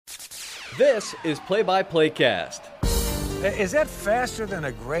This is Play-by-Play Cast, Is that faster than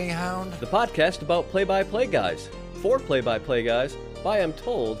a Greyhound? the podcast about play-by-play guys, for play-by-play guys, by, I'm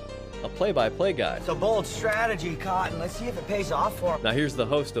told, a play-by-play guy. It's a bold strategy, Cotton. Let's see if it pays off for him. Now here's the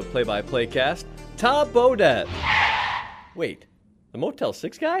host of Play-by-Play Cast, Tom Bodett. Wait, the Motel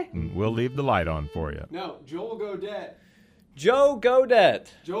 6 guy? We'll leave the light on for you. No, Joel Godet. Joe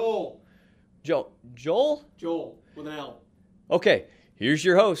Godet. Joel Joel? with an L. Okay, here's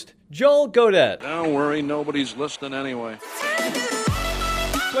your host, Joel Godet. Don't worry, nobody's listening anyway.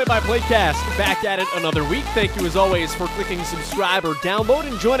 Play-by-play cast, back at it another week. Thank you as always for clicking subscribe or download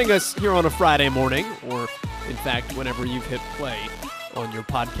and joining us here on a Friday morning, or in fact, whenever you've hit play on your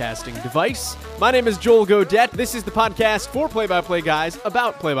podcasting device. My name is Joel Godet. This is the podcast for play-by-play guys,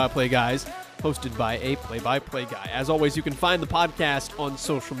 about play-by-play guys, hosted by a play-by-play guy. As always, you can find the podcast on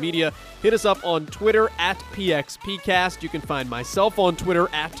social media. Hit us up on Twitter at PXPcast. You can find myself on Twitter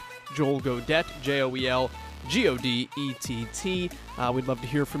at Joel Godet, JoelGodett. We'd love to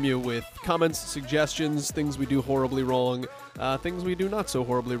hear from you with comments, suggestions, things we do horribly wrong, things we do not so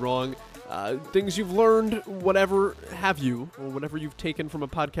horribly wrong, things you've learned, whatever have you, or whatever you've taken from a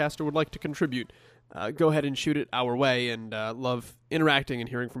podcast or would like to contribute. Go ahead and shoot it our way, and love interacting and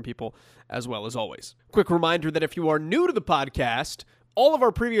hearing from people as well as always. Quick reminder that if you are new to the podcast, all of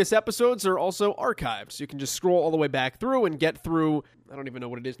our previous episodes are also archived, so you can just scroll all the way back through and get through, I don't even know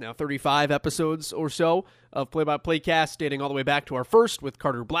what it is now, 35 episodes or so of Play-by-Play Cast, dating all the way back to our first with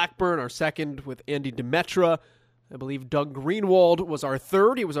Carter Blackburn, our second with Andy Demetra. I believe Doug Greenwald was our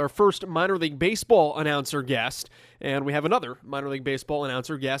third. He was our first minor league baseball announcer guest, and we have another minor league baseball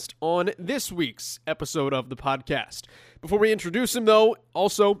announcer guest on this week's episode of the podcast. Before we introduce him, though,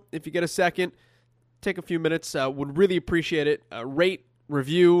 also, if you get a second, take a few minutes. Would really appreciate it. Rate,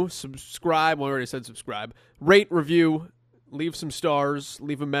 review, subscribe. Well, I already said subscribe. Rate, review, leave some stars,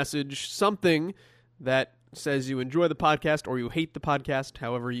 leave a message, something that says you enjoy the podcast or you hate the podcast,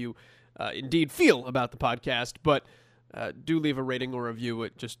 however you indeed feel about the podcast. But do leave a rating or review.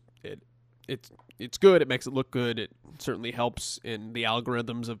 It's good. It makes it look good. It certainly helps in the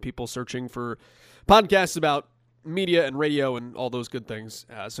algorithms of people searching for podcasts about media and radio and all those good things.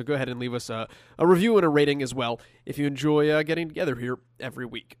 So go ahead and leave us a review and a rating as well if you enjoy getting together here every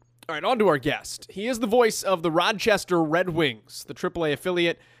week. All right, on to our guest. He is the voice of the Rochester Red Wings, the AAA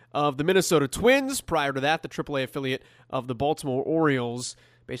affiliate of the Minnesota Twins. Prior to that, the AAA affiliate of the Baltimore Orioles,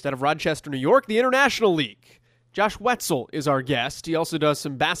 based out of Rochester, New York, the International League. Josh Wetzel is our guest. He also does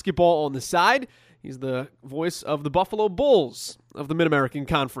some basketball on the side. He's the voice of the Buffalo Bulls of the Mid-American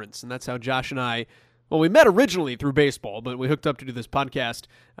Conference, and that's how Josh and I, well, we met originally through baseball, but we hooked up to do this podcast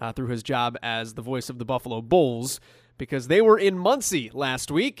through his job as the voice of the Buffalo Bulls, because they were in Muncie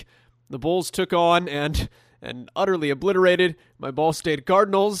last week. The Bulls took on and utterly obliterated my Ball State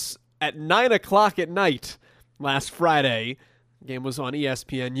Cardinals at 9 o'clock at night last Friday. The game was on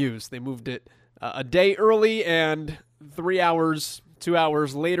ESPN News. They moved it a day early and 2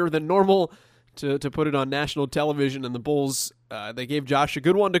 hours later than normal to put it on national television. And the Bulls, they gave Josh a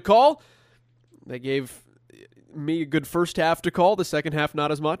good one to call. They gave me a good first half to call, the second half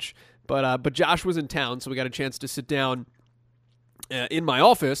not as much. But Josh was in town, so we got a chance to sit down in my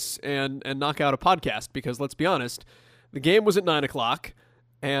office and knock out a podcast, because let's be honest, the game was at 9 o'clock,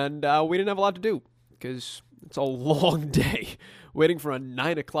 and we didn't have a lot to do, because it's a long day waiting for a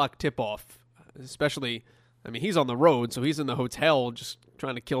 9 o'clock tip-off, especially, I mean, he's on the road, so he's in the hotel just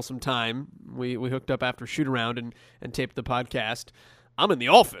trying to kill some time. We hooked up after shoot-around and taped the podcast. I'm in the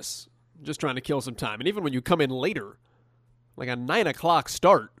office just trying to kill some time, and even when you come in later, like a 9 o'clock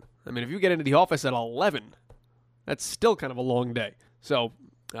start, I mean, if you get into the office at 11, that's still kind of a long day. So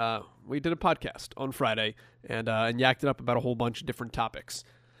we did a podcast on Friday and yacked it up about a whole bunch of different topics.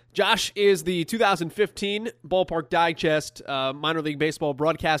 Josh is the 2015 Ballpark Digest Minor League Baseball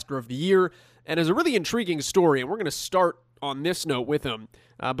Broadcaster of the Year, and is a really intriguing story, and we're going to start on this note with him.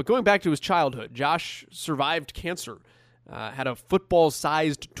 But going back to his childhood, Josh survived cancer, had a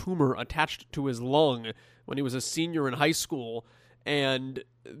football-sized tumor attached to his lung when he was a senior in high school, and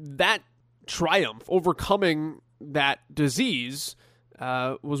that triumph, overcoming that disease,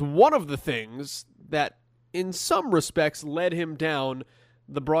 was one of the things that in some respects led him down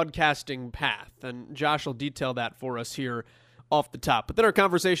the broadcasting path. And Josh will detail that for us here off the top. But then our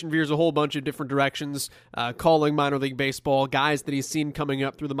conversation veers a whole bunch of different directions, calling minor league baseball, guys that he's seen coming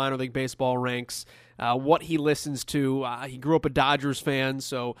up through the minor league baseball ranks, what he listens to. He grew up a Dodgers fan,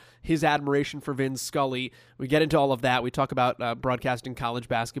 so his admiration for Vin Scully. We get into all of that. We talk about broadcasting college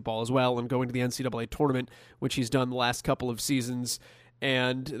basketball as well and going to the NCAA tournament, which he's done the last couple of seasons,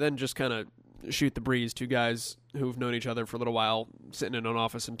 and then just kind of Shoot the Breeze, two guys who've known each other for a little while, sitting in an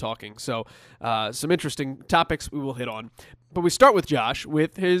office and talking. So some interesting topics we will hit on. But we start with Josh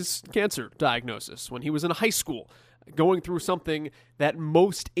with his cancer diagnosis when he was in high school, going through something that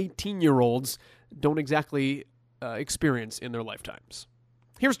most 18-year-olds don't exactly experience in their lifetimes.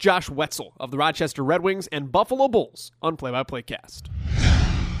 Here's Josh Wetzel of the Rochester Red Wings and Buffalo Bulls on Play by Play Cast.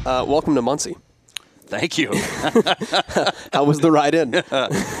 Welcome to Muncie. Thank you. How was the ride in?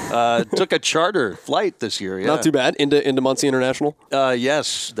 Took a charter flight this year. Yeah. Not too bad. Into Muncie International?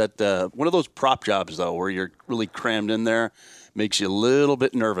 Yes. That one of those prop jobs, though, where you're really crammed in there, makes you a little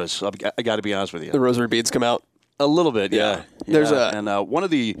bit nervous. I got to be honest with you. The rosary beads come out? A little bit, yeah. There's and one of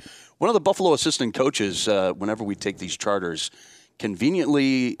the Buffalo assistant coaches, whenever we take these charters,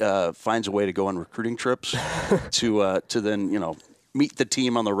 conveniently finds a way to go on recruiting trips to then meet the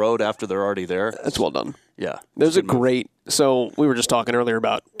team on the road after they're already there. That's well done. Yeah. There's a great – so we were just talking earlier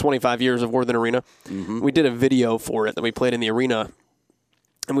about 25 years of Worthen Arena. Mm-hmm. We did a video for it that we played in the arena,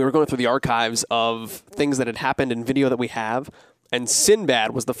 and we were going through the archives of things that had happened in video that we have, and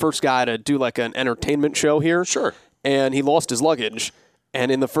Sinbad was the first guy to do like an entertainment show here. Sure. And he lost his luggage.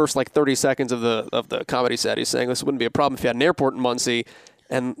 And in the first 30 seconds of the comedy set, he's saying this wouldn't be a problem if you had an airport in Muncie.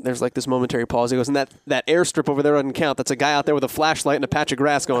 And there's this momentary pause. He goes, and that airstrip over there doesn't count. That's a guy out there with a flashlight and a patch of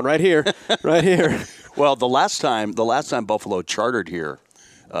grass going right here, right here. Well, the last time Buffalo chartered here,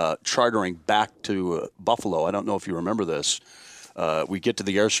 chartering back to Buffalo, I don't know if you remember this. We get to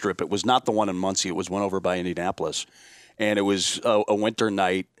the airstrip. It was not the one in Muncie. It was one over by Indianapolis, and it was a winter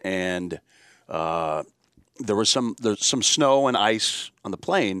night, and there was some snow and ice on the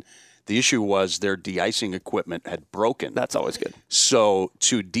plane. The issue was their de-icing equipment had broken. That's always good. So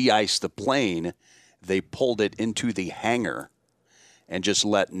to de-ice the plane, they pulled it into the hangar and just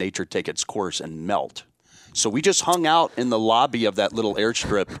let nature take its course and melt. So we just hung out in the lobby of that little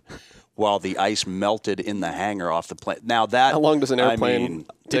airstrip while the ice melted in the hangar off the plane. Now that, how long does an airplane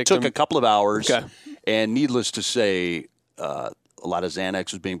take? It took a couple of hours. Okay. And needless to say, a lot of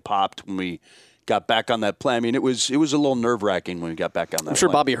Xanax was being popped when we got back on that plane. I mean, it was a little nerve-wracking when we got back on that I'm sure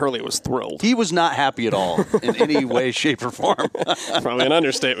plane. Bobby Hurley was thrilled. He was not happy at all in any way, shape, or form. Probably an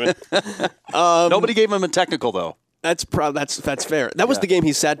understatement. Nobody gave him a technical, though. That's fair. That was the game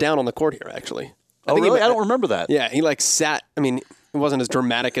he sat down on the court here, actually. Oh, really? I don't remember that. Yeah, he sat. I mean, it wasn't as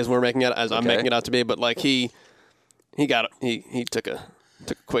dramatic as I'm making it out to be, but he took a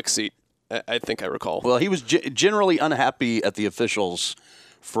quick seat. I think I recall. Well, he was generally unhappy at the officials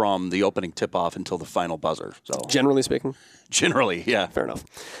from the opening tip-off until the final buzzer. So generally speaking, yeah, fair enough.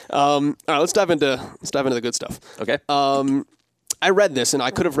 All right, let's dive into the good stuff. Okay. I read this and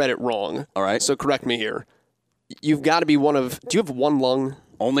I could have read it wrong. All right. So correct me here. You've got to be one of. Do you have one lung?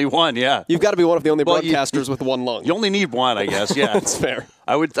 Only one, yeah. You've got to be one of the only broadcasters with one lung. You only need one, I guess. Yeah, that's fair.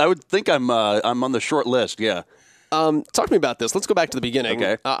 I would think I'm on the short list. Yeah. Talk to me about this. Let's go back to the beginning.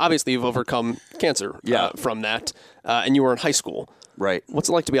 Okay. Obviously, you've overcome cancer from that, and you were in high school. Right. What's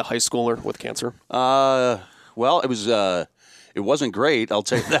it like to be a high schooler with cancer? Well, it wasn't great, I'll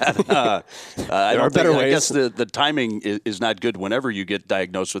tell you that. There are better ways. I guess the timing is not good whenever you get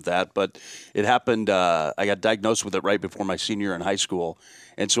diagnosed with that, but it happened. I got diagnosed with it right before my senior year in high school,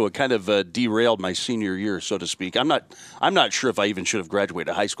 and so it kind of derailed my senior year, so to speak. I'm not sure if I even should have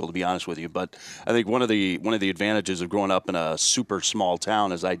graduated high school, to be honest with you, but I think one of the advantages of growing up in a super small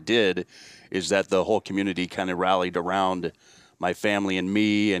town, as I did, is that the whole community kind of rallied around my family and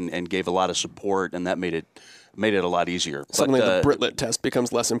me and gave a lot of support, and that made it a lot easier. Suddenly the Britlet test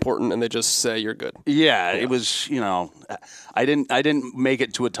becomes less important, and they just say you're good. Yeah, it was, I didn't make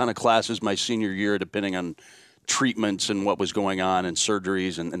it to a ton of classes my senior year, depending on treatments and what was going on and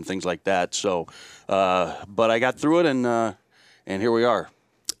surgeries and things like that. So, but I got through it, and here we are.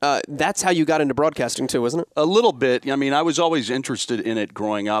 That's how you got into broadcasting too, isn't it? A little bit. I mean, I was always interested in it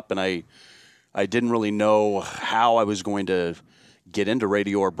growing up, and I didn't really know how I was going to get into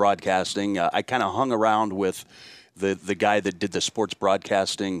radio or broadcasting. I kind of hung around with the guy that did the sports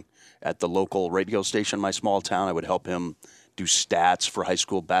broadcasting at the local radio station in my small town. I would help him do stats for high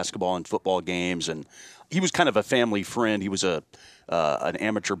school basketball and football games, and he was kind of a family friend. He was an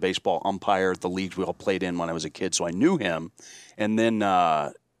amateur baseball umpire at the leagues we all played in when I was a kid, so I knew him. And then,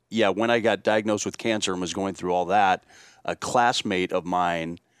 when I got diagnosed with cancer and was going through all that, a classmate of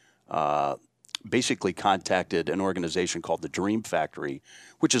mine basically contacted an organization called the Dream Factory,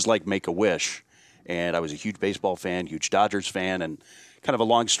 which is like Make-A-Wish. And I was a huge baseball fan, huge Dodgers fan, and kind of a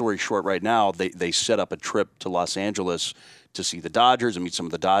long story short right now, they set up a trip to Los Angeles to see the Dodgers and meet some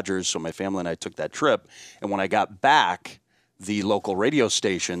of the Dodgers. So my family and I took that trip. And when I got back, the local radio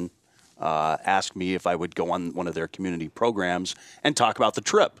station asked me if I would go on one of their community programs and talk about the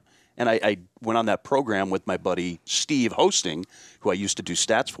trip. And I went on that program with my buddy Steve hosting, who I used to do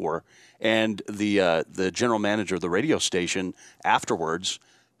stats for. And the general manager of the radio station afterwards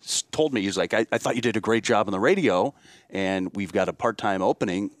told me, he's like, I thought you did a great job on the radio, and we've got a part-time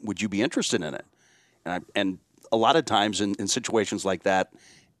opening. Would you be interested in it? And a lot of times in situations like that,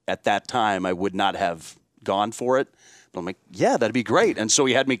 at that time, I would not have gone for it. But I'm like, yeah, that'd be great. And so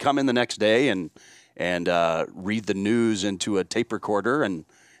he had me come in the next day and read the news into a tape recorder, and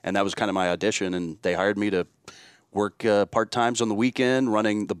that was kind of my audition. And they hired me to work part-times on the weekend,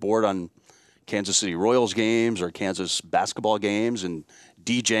 running the board on Kansas City Royals games or Kansas basketball games and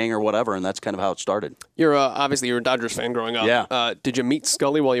DJing or whatever, and that's kind of how it started. You're obviously you're a Dodgers fan growing up. Yeah. Did you meet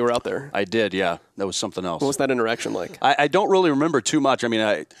Scully while you were out there? I did, yeah. That was something else. What was that interaction like? I don't really remember too much. I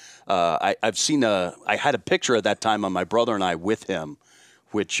mean, I've seen I had a picture at that time of my brother and I with him,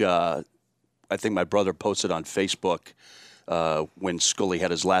 which I think my brother posted on Facebook when Scully had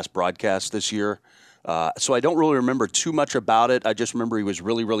his last broadcast this year. So I don't really remember too much about it. I just remember he was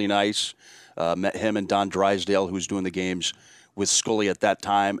really, really nice. Met him and Don Drysdale, who was doing the games with Scully at that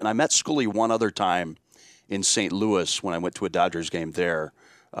time. And I met Scully one other time in St. Louis when I went to a Dodgers game there.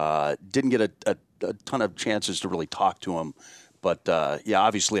 Didn't get a ton of chances to really talk to him. But, yeah,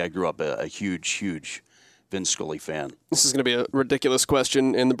 obviously I grew up a huge, huge Vin Scully fan. This is going to be a ridiculous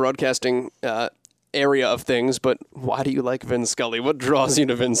question in the broadcasting area of things, but why do you like Vin Scully? What draws you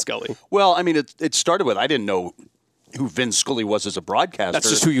to Vin Scully? Well, I mean, it started with I didn't know who Vin Scully was as a broadcaster. That's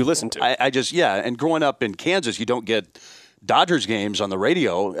just who you listen to. I just, yeah. And growing up in Kansas, you don't get Dodgers games on the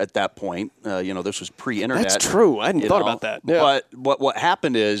radio at that point. This was pre-internet. That's true. I hadn't thought about that. Yeah. But what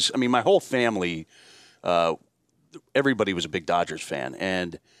happened is, I mean, my whole family, everybody was a big Dodgers fan.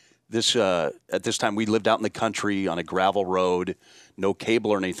 And this at this time, we lived out in the country on a gravel road, no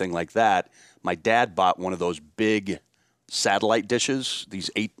cable or anything like that. My dad bought one of those big satellite dishes,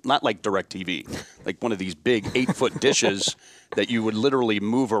 not like DirecTV, like one of these big 8-foot dishes that you would literally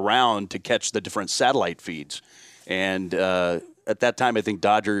move around to catch the different satellite feeds. And at that time, I think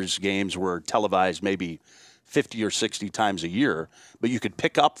Dodgers games were televised maybe 50 or 60 times a year, but you could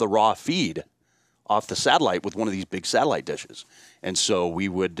pick up the raw feed off the satellite with one of these big satellite dishes. And so we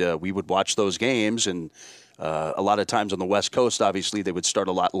would watch those games, and a lot of times on the West Coast, obviously, they would start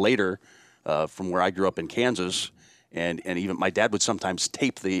a lot later from where I grew up in Kansas. And even my dad would sometimes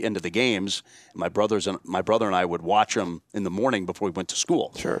tape the end of the games. My brother and I would watch them in the morning before we went to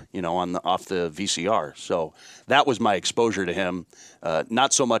school. Sure, off the VCR. So that was my exposure to him.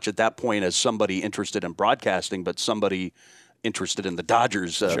 Not so much at that point as somebody interested in broadcasting, but somebody interested in the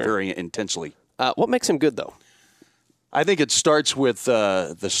Dodgers very intensely. What makes him good, though? I think it starts with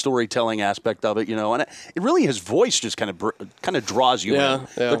the storytelling aspect of it, and it really his voice just kind of draws you in. Yeah.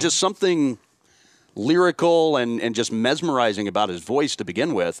 There's just something lyrical and just mesmerizing about his voice to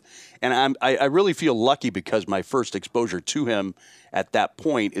begin with. And I really feel lucky because my first exposure to him at that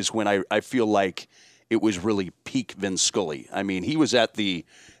point is when I feel like it was really peak Vin Scully. I mean, he was at the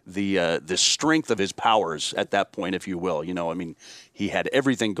strength of his powers at that point, if you will. I mean, he had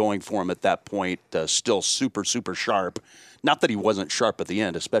everything going for him at that point, still super, super sharp. Not that he wasn't sharp at the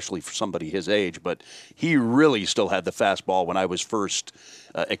end, especially for somebody his age, but he really still had the fastball when I was first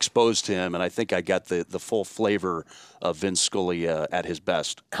exposed to him, and I think I got the full flavor of Vin Scully at his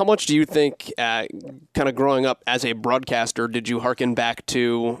best. How much do you think, kind of growing up as a broadcaster, did you hearken back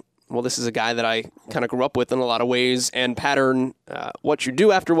to, well, this is a guy that I kind of grew up with in a lot of ways, and pattern what you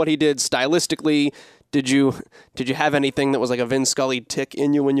do after what he did stylistically? Did you have anything that was like a Vin Scully tick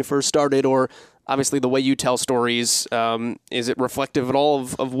in you when you first started, or obviously the way you tell stories, is it reflective at all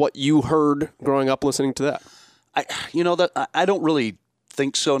of what you heard growing up listening to that? I don't really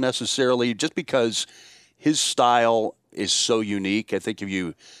think so necessarily, just because his style is so unique. I think if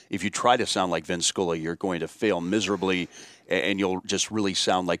you try to sound like Vin Scully, you're going to fail miserably, and you'll just really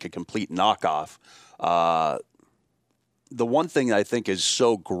sound like a complete knockoff. The one thing I think is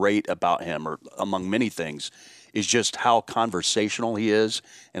so great about him, or among many things, is just how conversational he is,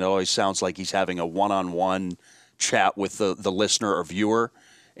 and it always sounds like he's having a one-on-one chat with the listener or viewer,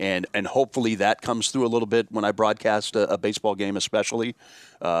 and hopefully that comes through a little bit when I broadcast a baseball game especially.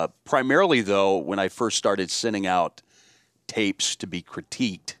 Primarily, though, when I first started sending out tapes to be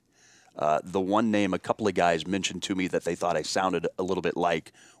critiqued, the one name a couple of guys mentioned to me that they thought I sounded a little bit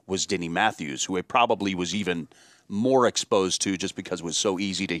like was Denny Matthews, who I probably was even more exposed to just because it was so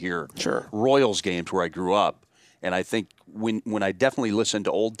easy to hear Royals games where I grew up. And I think when I definitely listened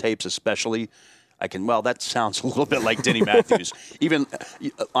to old tapes especially, Well, that sounds a little bit like Denny Matthews. Even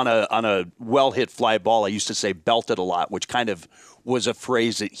on a well-hit fly ball, I used to say belted a lot, which kind of was a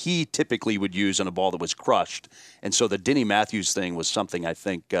phrase that he typically would use on a ball that was crushed. And so the Denny Matthews thing was something I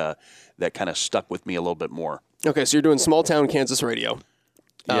think that kind of stuck with me a little bit more. Okay, so you're doing small-town Kansas radio.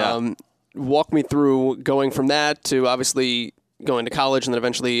 Yeah. Walk me through going from that to obviously going to college, and then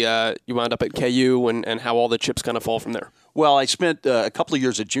eventually you wound up at KU, and how all the chips kind of fall from there. Well, I spent a couple of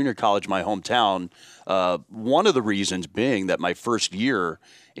years at junior college, my hometown. One of the reasons being that my first year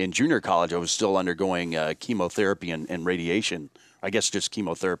in junior college, I was still undergoing chemotherapy and radiation. I guess just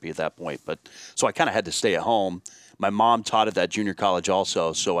chemotherapy at that point. But so I kind of had to stay at home. My mom taught at that junior college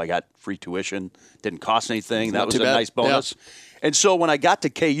also, so I got free tuition. Didn't cost anything. That was a nice bonus. Yeah. And so when I got to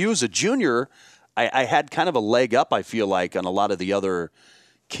KU as a junior, I had kind of a leg up, I feel like, on a lot of the other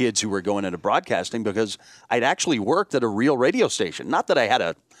kids who were going into broadcasting because I'd actually worked at a real radio station. Not that I had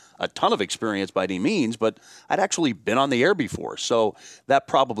a ton of experience by any means, but I'd actually been on the air before. So that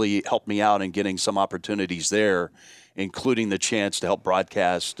probably helped me out in getting some opportunities there, including the chance to help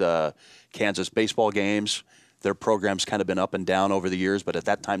broadcast Kansas baseball games. Their program's kind of been up and down over the years, but at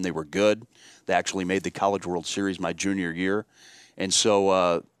that time they were good. They actually made the College World Series my junior year. And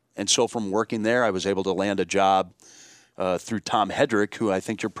so from working there, I was able to land a job through Tom Hedrick, who I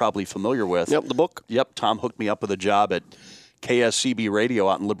think you're probably familiar with. Yep, the book. Yep, Tom hooked me up with a job at KSCB Radio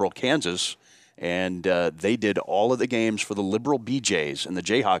out in Liberal, Kansas, and they did all of the games for the Liberal BJs in the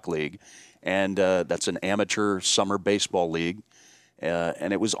Jayhawk League, and that's an amateur summer baseball league,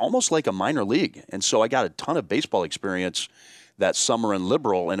 and it was almost like a minor league. And so I got a ton of baseball experience that summer in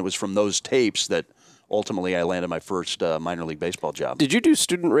Liberal, and it was from those tapes that ultimately I landed my first minor league baseball job. Did you do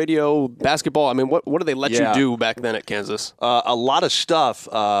student radio basketball? I mean, what did they let you do back then at Kansas? A lot of stuff.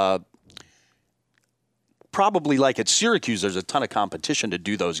 Probably like at Syracuse, there's a ton of competition to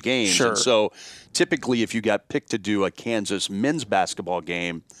do those games. Sure. And so typically if you got picked to do a Kansas men's basketball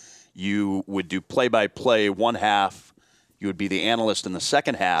game, you would do play-by-play one half. You would be the analyst in the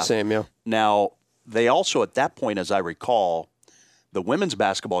second half. Same, yeah. Now, they also, at that point, as I recall, the women's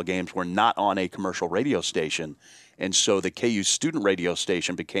basketball games were not on a commercial radio station. And so the KU student radio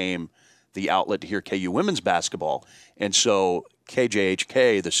station became the outlet to hear KU women's basketball. And so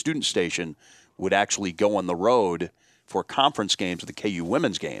KJHK, the student station, would actually go on the road for conference games of the KU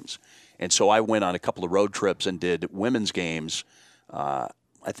women's games. And so I went on a couple of road trips and did women's games,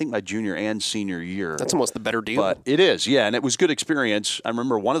 I think my junior and senior year. That's almost the better deal. But it is, yeah, and it was good experience. I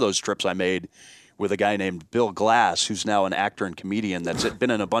remember one of those trips I made with a guy named Bill Glass, who's now an actor and comedian that's been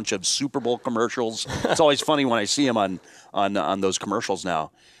in a bunch of Super Bowl commercials. It's always funny when I see him on those commercials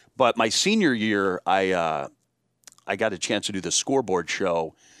now. But my senior year, I got a chance to do the scoreboard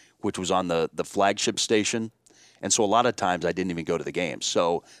show, which was on the flagship station. And so a lot of times I didn't even go to the games.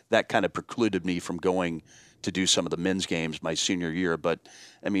 So that kind of precluded me from going to do some of the men's games my senior year. But,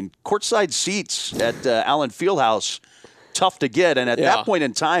 I mean, courtside seats at Allen Fieldhouse, tough to get. And at that point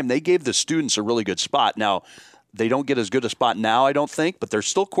in time, they gave the students a really good spot. Now, they don't get as good a spot now, I don't think, but they're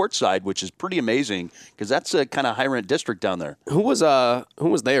still courtside, which is pretty amazing because that's a kind of high-rent district down there. Who was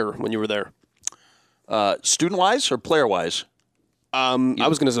there when you were there? Student-wise or player-wise? I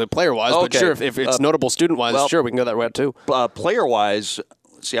was going to say player-wise, but sure, if it's notable student-wise, sure, we can go that route too. Player-wise,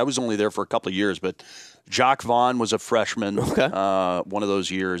 see, I was only there for a couple of years, but Jock Vaughn was a freshman one of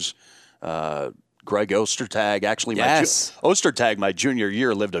those years. Greg Ostertag, actually, Ostertag, my junior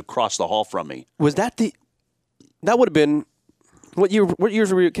year, lived across the hall from me. Was that that would have been, what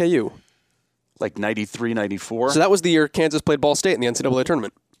years were you at KU? Like 93, 94. So that was the year Kansas played Ball State in the NCAA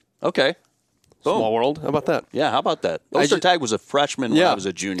tournament. Okay. Boom. Small world. How about that? Yeah, how about that? Ostertag was a freshman when I was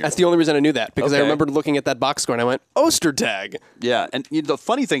a junior. That's the only reason I knew that, because I remember looking at that box score and I went, Ostertag. Yeah, and the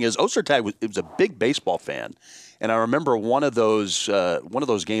funny thing is Ostertag was a big baseball fan. And I remember one of those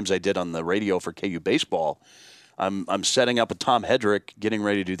games I did on the radio for KU baseball. I'm setting up with Tom Hedrick, getting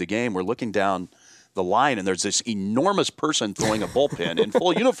ready to do the game. We're looking down the line, and there's this enormous person throwing a bullpen in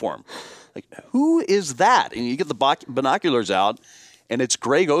full uniform. Like, who is that? And you get the binoculars out, and it's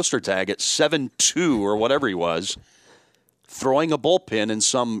Greg Ostertag at 7'2" or whatever he was, throwing a bullpen in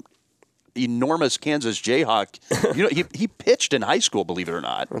some enormous Kansas Jayhawk. He pitched in high school, believe it or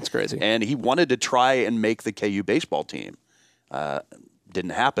not. That's crazy. And he wanted to try and make the KU baseball team.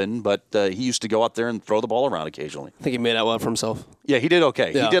 Didn't happen, but he used to go out there and throw the ball around occasionally. I think he made out well for himself. Yeah, he did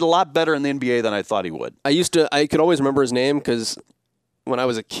okay. Yeah. He did a lot better in the NBA than I thought he would. I could always remember his name because when I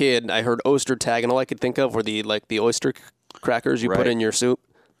was a kid, I heard Ostertag, and all I could think of were the oyster crackers you put in your soup.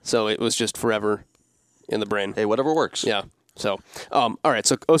 So it was just forever in the brain. Hey, whatever works. Yeah. So, all right.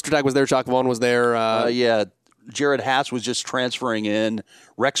 So Ostertag was there. Jock Vaughn was there. Yeah. Jared Haas was just transferring in.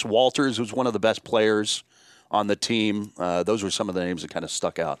 Rex Walters was one of the best players on the team. Those were some of the names that kind of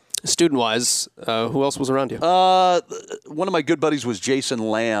stuck out. Student-wise, who else was around you? One of my good buddies was Jason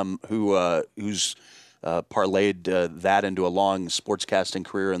Lamb, who's parlayed that into a long sportscasting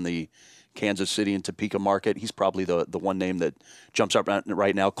career in the Kansas City and Topeka market. He's probably the one name that jumps up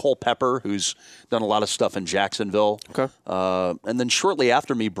right now. Cole Pepper, who's done a lot of stuff in Jacksonville. Okay. And then shortly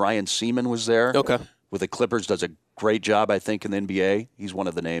after me, Brian Seaman was there. Okay. With the Clippers, does a great job, I think, in the NBA. He's one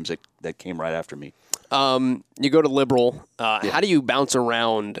of the names that came right after me. You go to Liberal. How do you bounce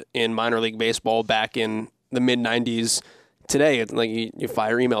around in minor league baseball back in the mid-'90s? Today, it's like you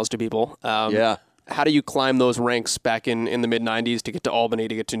fire emails to people. How do you climb those ranks back in the mid-'90s to get to Albany,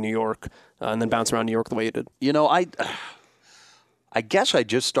 to get to New York, and then bounce around New York the way you did? You know, I guess I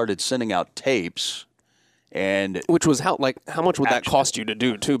just started sending out tapes, and which was how much would that cost you to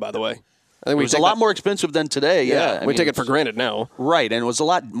do too? By the way, I think it was a lot more expensive than today. Yeah, we take it for granted now. Right, and it was a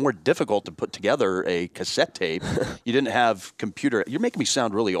lot more difficult to put together a cassette tape. You didn't have computer. You're making me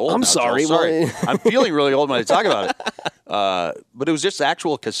sound really old. I'm now, sorry. Joel. Sorry, I'm feeling really old when I talk about it. But it was just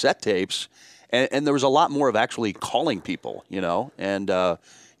actual cassette tapes. And there was a lot more of actually calling people, you know, and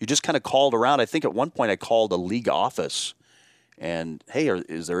you just kind of called around. I think at one point I called a league office and, hey,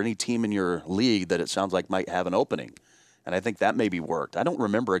 is there any team in your league that it sounds like might have an opening? And I think that maybe worked. I don't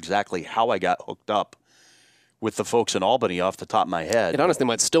remember exactly how I got hooked up with the folks in Albany off the top of my head. It honestly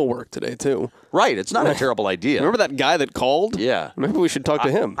might still work today, too. Right. It's not a terrible idea. Remember that guy that called? Yeah. Maybe we should talk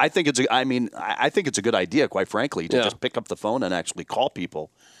to him. I think it's a good idea, quite frankly, to just pick up the phone and actually call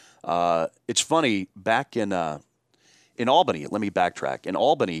people. It's funny, back in Albany, let me backtrack. In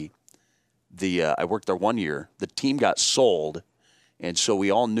Albany, I worked there 1 year. The team got sold, and so we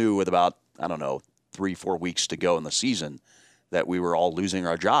all knew with about, 3-4 weeks to go in the season that we were all losing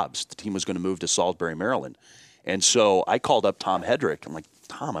our jobs. The team was going to move to Salisbury, Maryland. And so I called up Tom Hedrick. I'm like,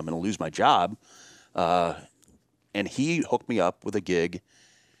 Tom, I'm going to lose my job. And he hooked me up with a gig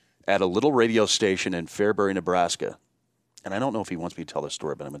at a little radio station in Fairbury, Nebraska. And I don't know if he wants me to tell this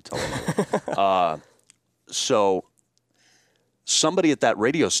story, but I'm going to tell him. So somebody at that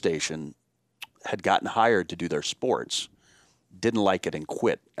radio station had gotten hired to do their sports, didn't like it, and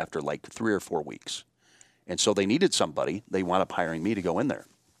quit after like 3 or 4 weeks. And so they needed somebody. They wound up hiring me to go in there.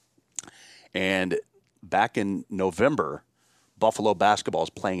 And back in November, Buffalo basketball is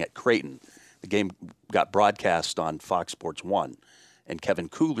playing at Creighton. The game got broadcast on Fox Sports 1, and Kevin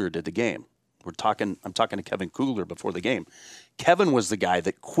Kugler did the game. I'm talking to Kevin Kugler before the game. Kevin was the guy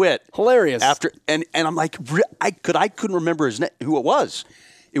that quit. Hilarious. After and I'm like, I couldn't remember his name, who it was.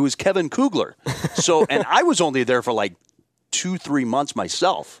 It was Kevin Kugler. So, and I was only there for like 2-3 months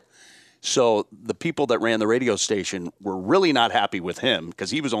myself. So the people that ran the radio station were really not happy with him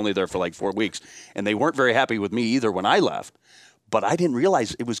because he was only there for like 4 weeks, and they weren't very happy with me either when I left. But I didn't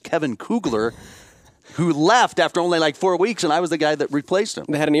realize it was Kevin Kugler who left after only like 4 weeks, and I was the guy that replaced him.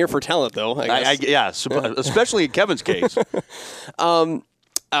 They had an ear for talent, though, I guess. Especially in Kevin's case.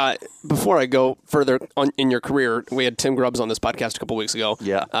 Before I go further in your career, we had Tim Grubbs on this podcast a couple weeks ago.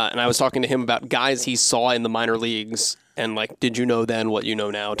 Yeah. And I was talking to him about guys he saw in the minor leagues and, like, did you know then what you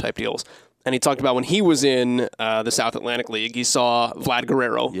know now type deals. And he talked about when he was in the South Atlantic League, he saw Vlad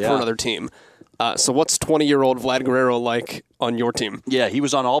Guerrero for another team. So what's 20-year-old Vlad Guerrero like on your team? Yeah, he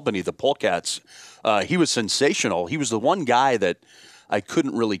was on Albany, the Polecats. He was sensational. He was the one guy that I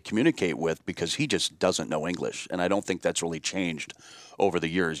couldn't really communicate with because he just doesn't know English. And I don't think that's really changed over the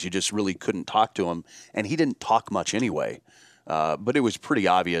years. You just really couldn't talk to him. And he didn't talk much anyway. But it was pretty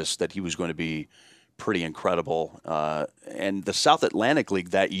obvious that he was going to be pretty incredible. And the South Atlantic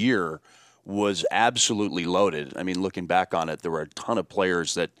League that year was absolutely loaded. I mean, looking back on it, there were a ton of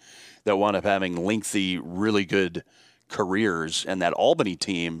players that wound up having lengthy, really good careers. And that Albany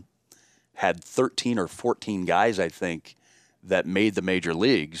team had 13 or 14 guys, I think, that made the major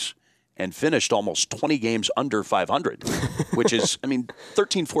leagues and finished almost 20 games under 500, which is,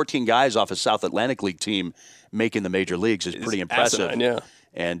 13, 14 guys off a South Atlantic League team making the major leagues is pretty impressive. Asinine, yeah.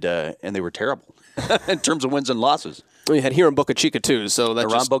 And they were terrible in terms of wins and losses. Well, you had Hiram Boca Chica, too. So that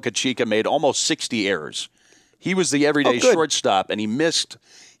Hiram Boca Chica made almost 60 errors. He was the everyday shortstop, and he missed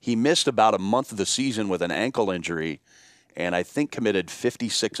about a month of the season with an ankle injury, and I think committed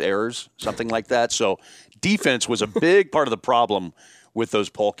 56 errors, something like that. So defense was a big part of the problem with those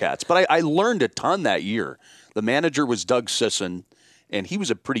Polecats. But I learned a ton that year. The manager was Doug Sisson, and he was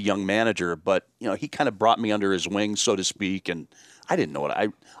a pretty young manager, but he kind of brought me under his wing, so to speak, and I didn't know what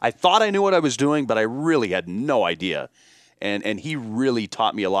I thought I knew what I was doing, but I really had no idea. And he really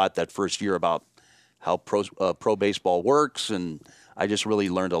taught me a lot that first year about how pro baseball works, and I just really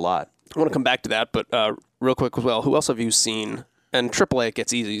learned a lot. I want to come back to that, but real quick as well, who else have you seen? And AAA, it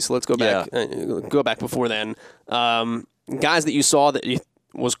gets easy, so let's go back. Go back before then. Guys that you saw that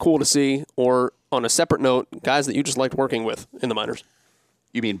was cool to see, or on a separate note, guys that you just liked working with in the minors.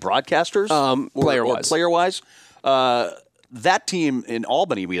 You mean broadcasters? Player-wise. Player-wise? That team in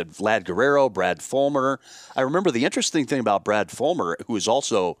Albany, we had Vlad Guerrero, Brad Fulmer. I remember the interesting thing about Brad Fulmer, who was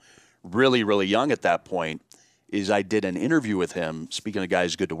also really, really young at that point, is I did an interview with him, speaking of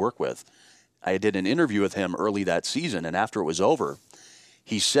guys good to work with. I did an interview with him early that season, and after it was over,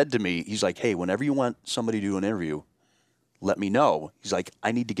 he said to me, he's like, hey, whenever you want somebody to do an interview, let me know. He's like,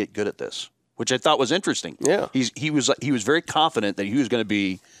 I need to get good at this, which I thought was interesting. Yeah. He was very confident that he was going to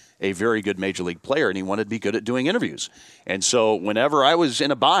be a very good major league player, and he wanted to be good at doing interviews. And so whenever I was in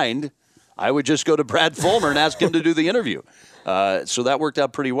a bind, I would just go to Brad Fulmer and ask him to do the interview. So that worked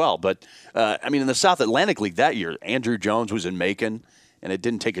out pretty well. But, in the South Atlantic League that year, Andrew Jones was in Macon, and it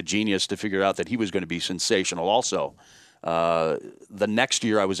didn't take a genius to figure out that he was going to be sensational also. The next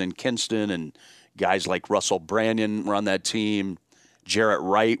year I was in Kinston, and guys like Russell Branyan were on that team. Jarrett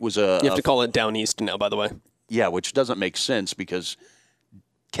Wright was You have to call it Down East now, by the way. Yeah, which doesn't make sense because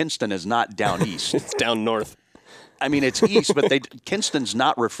Kinston is not down east. It's down north. I mean, it's east, but Kinston's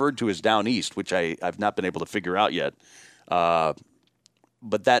not referred to as down east, which I've not been able to figure out yet.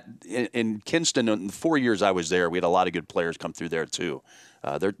 But that in Kinston, in the 4 years I was there, we had a lot of good players come through there too.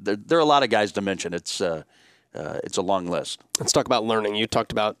 There are a lot of guys to mention. It's a long list. Let's talk about learning. You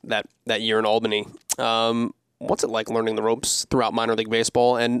talked about that year in Albany. What's it like learning the ropes throughout minor league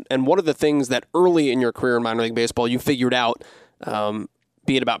baseball? And what are the things that early in your career in minor league baseball you figured out,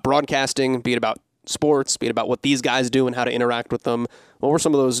 be it about broadcasting, be it about sports, be it about what these guys do and how to interact with them? What were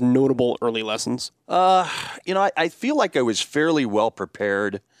some of those notable early lessons? I feel like I was fairly well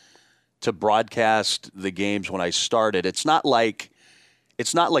prepared to broadcast the games when I started. It's not like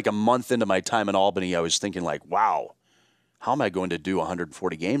a month into my time in Albany, I was thinking like, wow, how am I going to do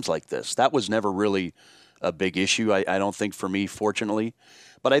 140 games like this? That was never really a big issue, I don't think, for me, fortunately.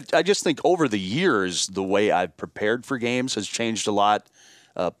 But I just think over the years, the way I've prepared for games has changed a lot,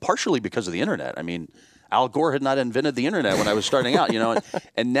 partially because of the internet. I mean, Al Gore had not invented the internet when I was starting out,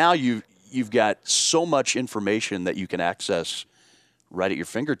 and now you've got so much information that you can access right at your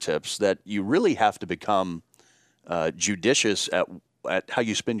fingertips that you really have to become judicious at how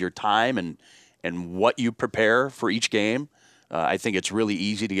you spend your time and what you prepare for each game. I think it's really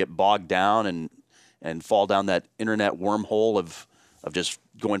easy to get bogged down and fall down that internet wormhole of just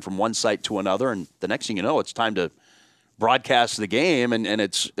going from one site to another, and the next thing you know, it's time to broadcast the game, and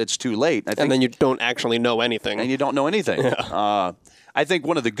it's too late. And then you don't actually know anything. And you don't know anything. Yeah. I think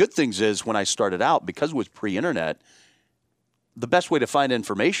one of the good things is when I started out, because it was pre-internet, the best way to find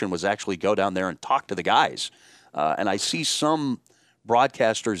information was actually go down there and talk to the guys. And I see some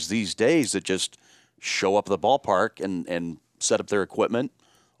broadcasters these days that just show up at the ballpark and set up their equipment,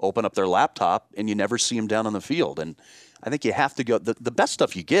 open up their laptop, and you never see them down on the field. And I think you have to go. The best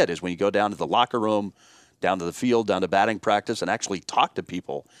stuff you get is when you go down to the locker room, down to the field, down to batting practice, and actually talk to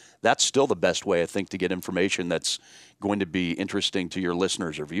people. That's still the best way, I think, to get information that's going to be interesting to your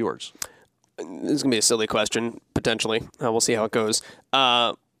listeners or viewers. This is going to be a silly question, potentially. We'll see how it goes.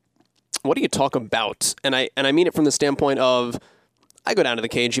 What do you talk about? And I mean it from the standpoint of, I go down to the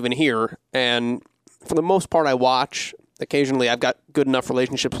cage even here, and for the most part I watch. Occasionally I've got good enough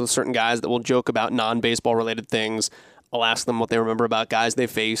relationships with certain guys that will joke about non-baseball related things. I'll ask them what they remember about guys they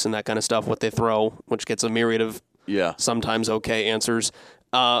face and that kind of stuff, what they throw, which gets a myriad of sometimes okay answers.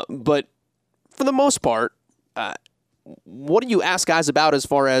 But for the most part, what do you ask guys about as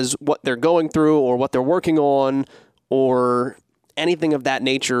far as what they're going through or what they're working on or anything of that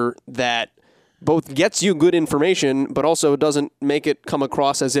nature that both gets you good information but also doesn't make it come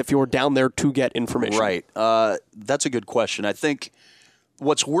across as if you're down there to get information? Right. That's a good question. I think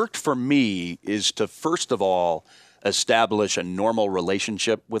what's worked for me is to, first of all, establish a normal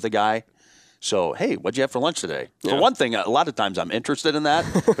relationship with a guy. So, hey, what'd you have for lunch today? Yeah. For one thing, a lot of times I'm interested in that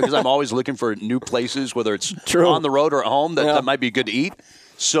because I'm always looking for new places, whether it's on the road or at home, that might be good to eat.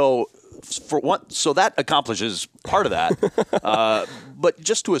 So, so that accomplishes part of that. But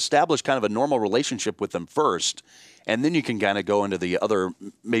just to establish kind of a normal relationship with them first, and then you can kind of go into the other,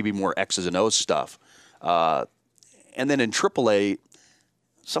 maybe more X's and O's stuff. And then in AAA,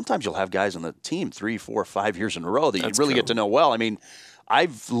 sometimes you'll have guys on the team 3, 4, 5 years in a row that you really get to know well. I mean,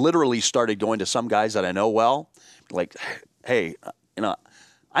 I've literally started going to some guys that I know well, like, hey,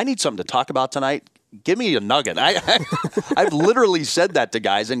 I need something to talk about tonight. Give me a nugget. I've literally said that to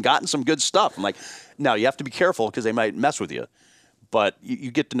guys and gotten some good stuff. I'm like, now you have to be careful because they might mess with you. But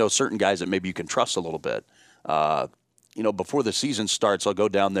you get to know certain guys that maybe you can trust a little bit. Before the season starts, I'll go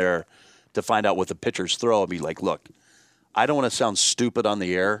down there to find out what the pitchers throw and be like, look, I don't want to sound stupid on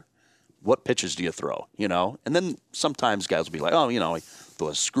the air. What pitches do you throw? You know, and then sometimes guys will be like, oh, you know, throw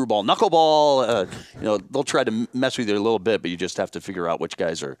a screwball, knuckleball. You know, they'll try to mess with you a little bit, but you just have to figure out which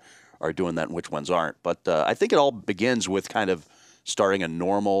guys are doing that and which ones aren't. But I think it all begins with kind of starting a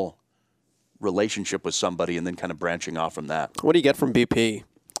normal relationship with somebody and then kind of branching off from that. What do you get from BP?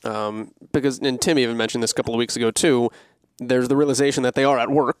 Because, and Tim even mentioned this a couple of weeks ago too, there's the realization that they are at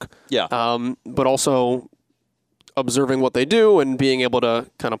work. Yeah. But also observing what they do and being able to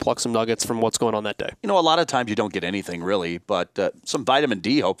kind of pluck some nuggets from what's going on that day. You know, a lot of times you don't get anything really, but some vitamin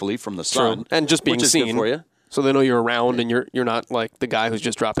D hopefully from the sun. True. And just being which is seen good for you. So they know you're around and you're not like the guy who's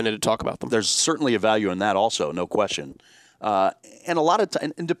just dropping in to talk about them. There's certainly a value in that also, no question. And a lot of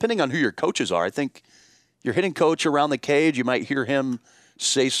time, and depending on who your coaches are, I think your hitting coach around the cage, you might hear him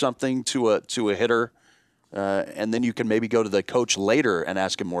say something to a hitter, and then you can maybe go to the coach later and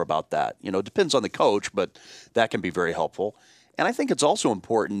ask him more about that. You know, it depends on the coach, but that can be very helpful. And I think it's also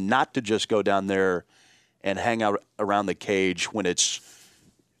important not to just go down there and hang out around the cage when it's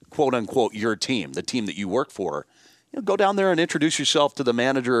quote unquote your team, the team that you work for. You know, go down there and introduce yourself to the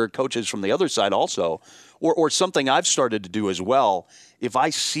manager or coaches from the other side also. Or something I've started to do as well, if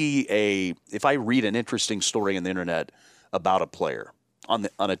I read an interesting story on the internet about a player on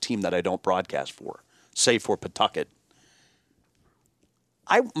a team that I don't broadcast for, say for Pawtucket,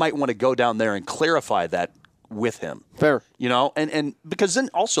 I might want to go down there and clarify that with him. Fair. You know, and because then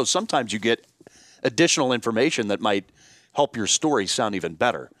also sometimes you get additional information that might help your story sound even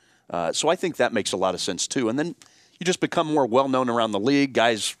better. So I think that makes a lot of sense too. And then you just become more well-known around the league.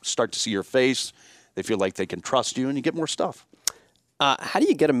 Guys start to see your face. They feel like they can trust you, and you get more stuff. How do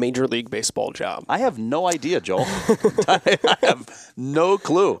you get a Major League Baseball job? I have no idea, Joel. I have no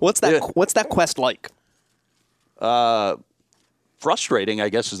clue. What's that quest like? Frustrating, I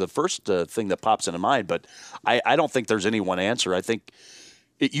guess, is the first thing that pops into mind. But I don't think there's any one answer. I think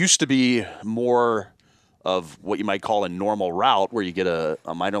it used to be more of what you might call a normal route, where you get a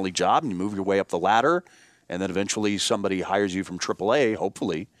minor league job and you move your way up the ladder, and then eventually somebody hires you from AAA,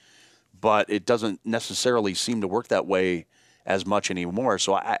 hopefully. But it doesn't necessarily seem to work that way as much anymore.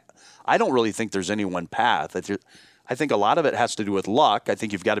 So I don't really think there's any one path. I think a lot of it has to do with luck. I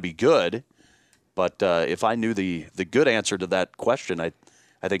think you've got to be good. But if I knew the good answer to that question, I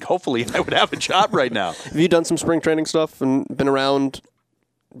think hopefully I would have a job right now. Have you done some spring training stuff and been around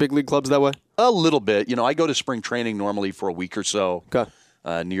big league clubs that way? A little bit. You know, I go to spring training normally for a week or so. Okay.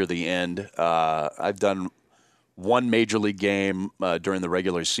 Near the end. I've done one major league game during the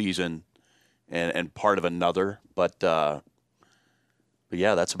regular season and part of another. But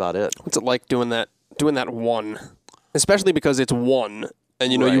yeah, that's about it. What's it like doing that one? Especially because it's one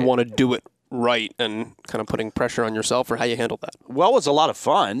and you know Right. you want to do it right and kind of putting pressure on yourself, or how you handle that? Well, it was a lot of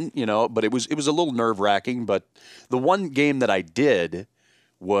fun, you know, but it was a little nerve-wracking. But the one game that I did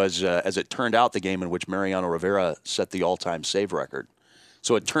was, as it turned out, the game in which Mariano Rivera set the all-time save record.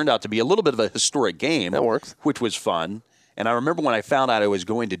 So it turned out to be a little bit of a historic game. That works. Which was fun. And I remember when I found out I was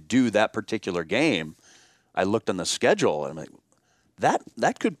going to do that particular game, I looked on the schedule and I'm like,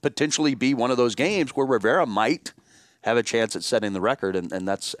 that could potentially be one of those games where Rivera might have a chance at setting the record, and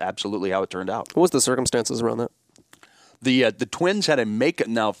that's absolutely how it turned out. What was the circumstances around that? The Twins had a make.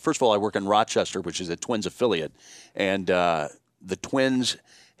 Now, first of all, I work in Rochester, which is a Twins affiliate, and the Twins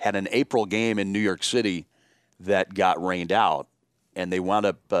had an April game in New York City that got rained out, and they wound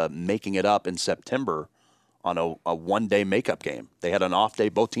up making it up in September on a one-day makeup game. They had an off day.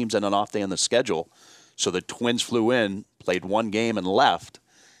 Both teams had an off day on the schedule, so the Twins flew in, played one game, and left.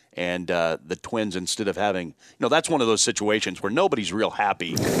 And the Twins, instead of having, you know, that's one of those situations where nobody's real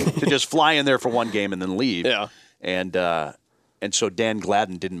happy to just fly in there for one game and then leave. Yeah. And so Dan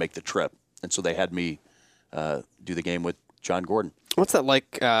Gladden didn't make the trip, and so they had me do the game with John Gordon. What's that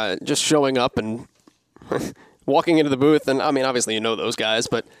like? Just showing up and walking into the booth, and I mean, obviously you know those guys,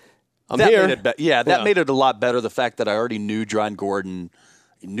 but I'm here. That made it a lot better. The fact that I already knew John Gordon,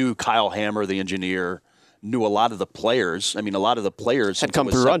 knew Kyle Hammer, the engineer, knew a lot of the players. I mean, a lot of the players had come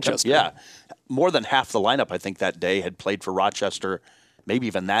through Rochester. Yeah, more than half the lineup, I think, that day had played for Rochester, maybe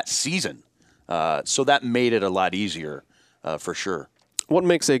even that season. So that made it a lot easier, for sure. What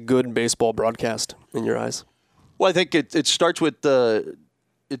makes a good baseball broadcast in your eyes? Well, I think it starts with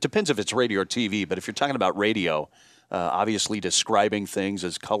it depends if it's radio or TV, but if you're talking about radio, obviously describing things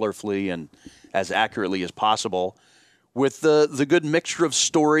as colorfully and as accurately as possible, with the good mixture of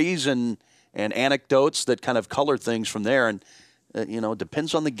stories and anecdotes that kind of color things from there. And, it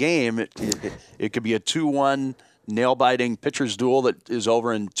depends on the game. It could be a 2-1 nail-biting pitcher's duel that is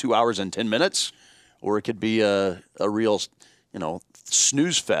over in 2 hours and 10 minutes, or it could be a real,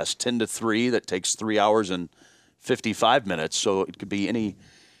 snooze fest, 10 to 3, that takes 3 hours and 55 minutes. So it could be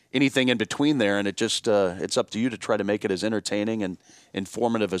anything in between there, and it's up to you to try to make it as entertaining and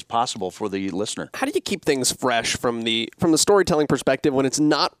informative as possible for the listener. How do you keep things fresh from the storytelling perspective when it's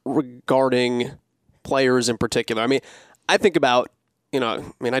not regarding players in particular? I mean, I think about,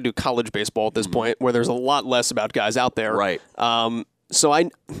 I do college baseball at this point where there's a lot less about guys out there. Right. So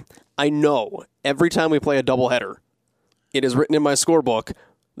I know every time we play a doubleheader, it is written in my scorebook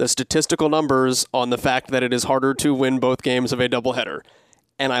the statistical numbers on the fact that it is harder to win both games of a doubleheader.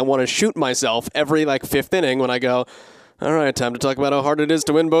 And I want to shoot myself every fifth inning when I go, all right, time to talk about how hard it is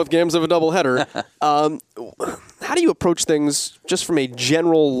to win both games of a doubleheader. How do you approach things just from a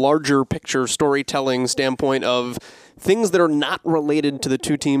general, larger picture storytelling standpoint of things that are not related to the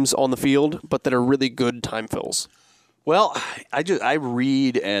two teams on the field, but that are really good time fills? Well, I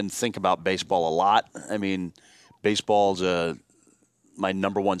read and think about baseball a lot. I mean, baseball's my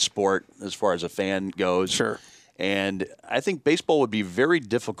number one sport as far as a fan goes. Sure. And I think baseball would be very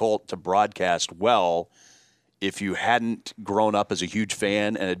difficult to broadcast well if you hadn't grown up as a huge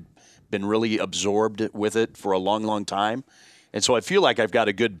fan and had been really absorbed with it for a long, long time. And so I feel like I've got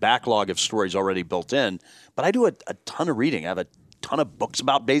a good backlog of stories already built in. But I do a ton of reading. I have a ton of books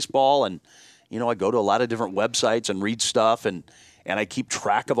about baseball, and I go to a lot of different websites and read stuff, and I keep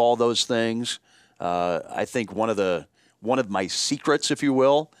track of all those things. I think one of my secrets, if you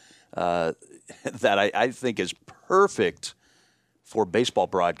will, that I think is perfect for baseball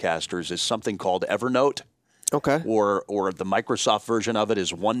broadcasters is something called Evernote. Okay. Or the Microsoft version of it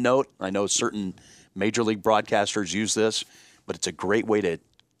is OneNote. I know certain major league broadcasters use this, but it's a great way to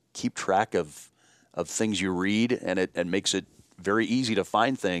keep track of things you read, and it makes it very easy to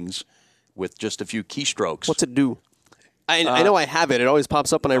find things with just a few keystrokes. What's it do? I know I have it. It always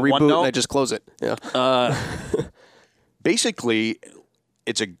pops up when I reboot OneNote? and I just close it. Yeah. Basically,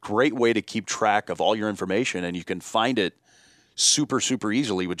 it's a great way to keep track of all your information, and you can find it super, super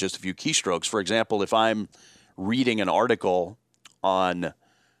easily with just a few keystrokes. For example, if I'm reading an article on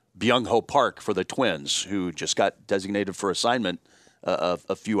Byung-Ho Park for the Twins, who just got designated for assignment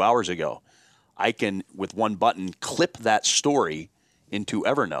a few hours ago, I can, with one button, clip that story into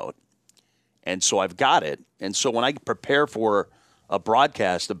Evernote. And so I've got it. And so when I prepare for a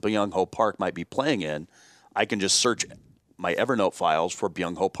broadcast that Byung-Ho Park might be playing in, I can just search my Evernote files for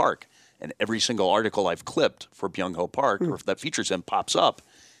Byung-Ho Park. And every single article I've clipped for Byung-Ho Park or that features him pops up.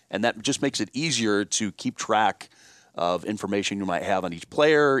 And that just makes it easier to keep track of information you might have on each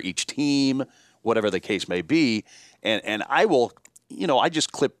player, each team, whatever the case may be. And I will, I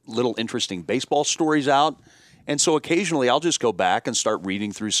just clip little interesting baseball stories out. And so occasionally I'll just go back and start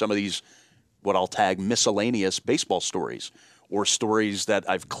reading through some of these, what I'll tag miscellaneous baseball stories, or stories that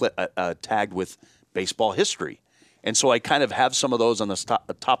I've tagged with baseball history. And so I kind of have some of those on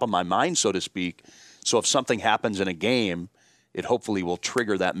the top of my mind, so to speak. So if something happens in a game, it hopefully will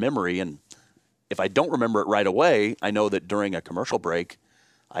trigger that memory. And if I don't remember it right away, I know that during a commercial break,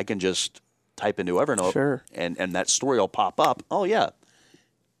 I can just type into Evernote, sure, and that story will pop up. Oh, yeah.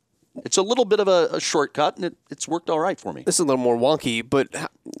 It's a little bit of a shortcut, and it's worked all right for me. This is a little more wonky, but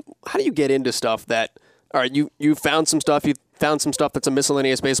how do you get into stuff that, all right, you found some stuff, that's a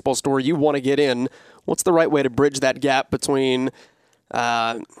miscellaneous baseball story, you want to get in. What's the right way to bridge that gap between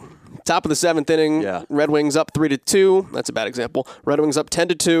top of the seventh inning, Red Wings up 3-2, that's a bad example, Red Wings up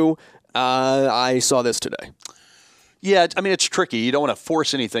 10-2, I saw this today. Yeah, I mean, it's tricky. You don't want to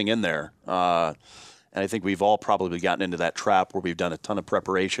force anything in there. And I think we've all probably gotten into that trap where we've done a ton of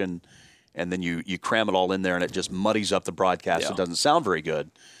preparation, and then you cram it all in there, and it just muddies up the broadcast. Yeah. It doesn't sound very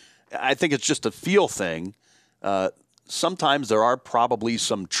good. I think it's just a feel thing. Sometimes there are probably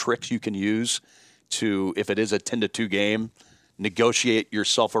some tricks you can use to, if it is a 10-2 game, negotiate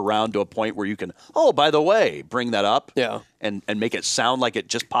yourself around to a point where you can, oh, by the way, bring that up, and make it sound like it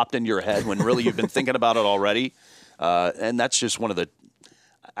just popped into your head when really you've been thinking about it already. And that's just one of the,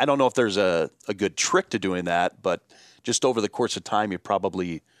 I don't know if there's a good trick to doing that, but just over the course of time, you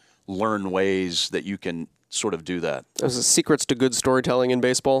probably learn ways that you can sort of do that. There's secrets to good storytelling in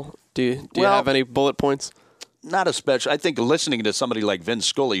baseball. Do you have any bullet points? Not especially. I think listening to somebody like Vin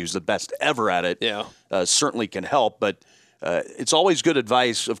Scully, who's the best ever at it, certainly can help. But it's always good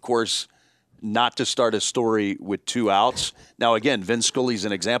advice, of course, not to start a story with 2 outs. Now, again, Vin Scully's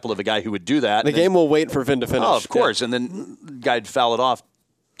an example of a guy who would do that. The game will wait for Vin to finish. Oh, of course. And then the guy'd foul it off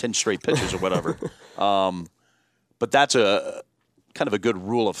 10 straight pitches or whatever. But that's a kind of a good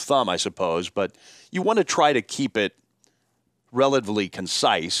rule of thumb, I suppose. But you want to try to keep it relatively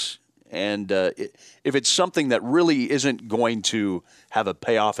concise And if it's something that really isn't going to have a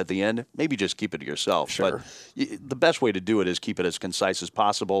payoff at the end, maybe just keep it to yourself. Sure. But the best way to do it is keep it as concise as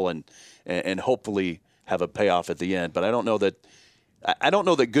possible and hopefully have a payoff at the end. But I don't know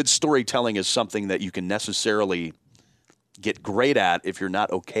that good storytelling is something that you can necessarily get great at if you're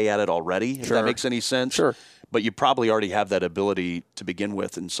not okay at it already, if that makes any sense. Sure. But you probably already have that ability to begin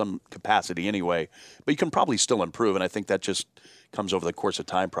with in some capacity anyway. But you can probably still improve, and I think that just comes over the course of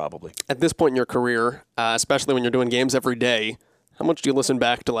time probably. At this point in your career, especially when you're doing games every day, how much do you listen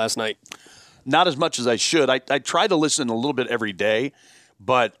back to last night? Not as much as I should. I try to listen a little bit every day,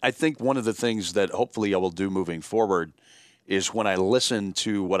 but I think one of the things that hopefully I will do moving forward is when I listen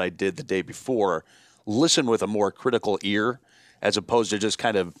to what I did the day before, listen with a more critical ear as opposed to just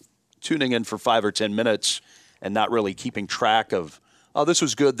kind of tuning in for 5 or 10 minutes and not really keeping track of, oh, this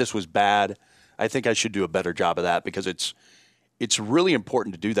was good, this was bad. I think I should do a better job of that because it's really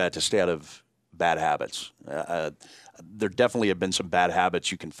important to do that to stay out of bad habits. There definitely have been some bad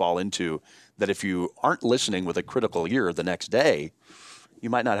habits you can fall into that if you aren't listening with a critical ear the next day, you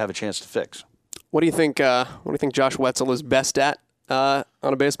might not have a chance to fix. What do you think? What do you think Josh Wetzel is best at on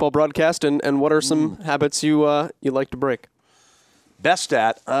a baseball broadcast, and what are some habits you like to break? Best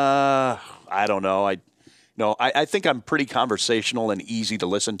at? I don't know. I think I'm pretty conversational and easy to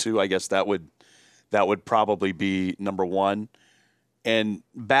listen to. I guess that would probably be number one. And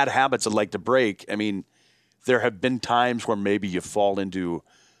bad habits I'd like to break. I mean, there have been times where maybe you fall into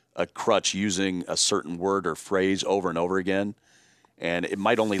a crutch using a certain word or phrase over and over again, and it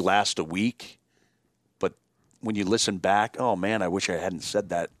might only last a week. But when you listen back, oh man, I wish I hadn't said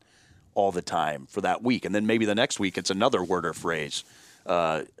that all the time for that week. And then maybe the next week it's another word or phrase.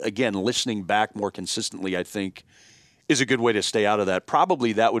 Again, listening back more consistently, I think, is a good way to stay out of that.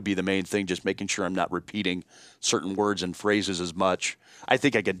 Probably that would be the main thing, just making sure I'm not repeating certain words and phrases as much. I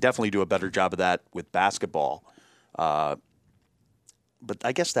think I could definitely do a better job of that with basketball. But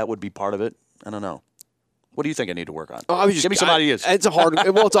I guess that would be part of it. I don't know. What do you think I need to work on? Give me some ideas. It's a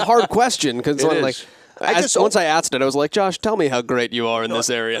hard question because once I asked it, I was like, Josh, tell me how great you are in this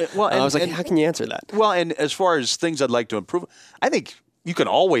area. Well, I was like, how can you answer that? Well, and as far as things I'd like to improve, I think you can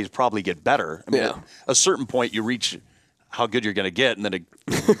always probably get better. I mean, at a certain point you reach how good you're going to get, and then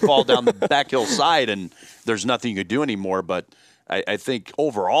you fall down the back hillside, and there's nothing you can do anymore. But I think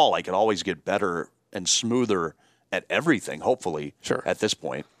overall I could always get better and smoother at everything, hopefully, at this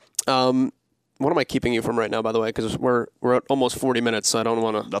point. What am I keeping you from right now, by the way? Because we're at almost 40 minutes, so I don't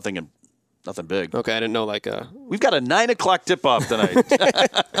want to... Nothing big. Okay, I didn't know, We've got a 9 o'clock tip-off tonight.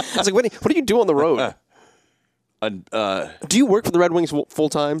 I was like, what do you do on the road? Do you work for the Red Wings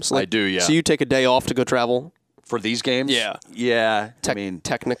full-time? So I do, yeah. So you take a day off to go travel? For these games? Yeah. Yeah. I mean,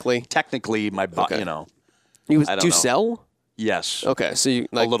 technically, my okay. Do you sell? Yes. Okay, so you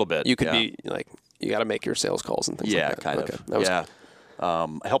a little bit. You could be you got to make your sales calls and things like that. Kind of.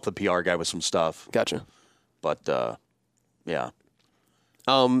 I help the PR guy with some stuff. Gotcha. But yeah.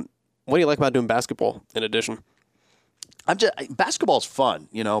 What do you like about doing basketball? In addition, basketball's fun.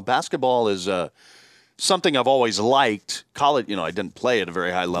 Basketball is something I've always liked. College, I didn't play at a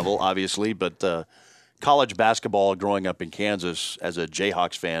very high level, obviously, but college basketball growing up in Kansas as a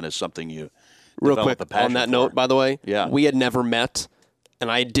Jayhawks fan is something you real quick a passion on that for. note, by the way. Yeah. We had never met,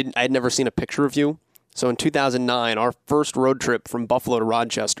 and I had never seen a picture of you. So in 2009, our first road trip from Buffalo to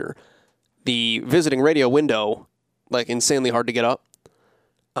Rochester, the visiting radio window, insanely hard to get up.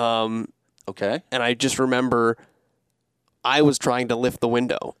 Okay. And I just remember I was trying to lift the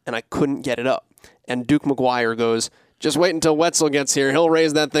window, and I couldn't get it up. And Duke McGuire goes, just wait until Wetzel gets here. He'll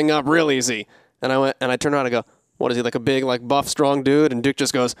raise that thing up real easy. And I turn around and go, what is he, like a big, buff, strong dude? And Duke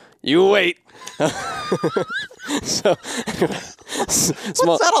just goes, you wait. So, what's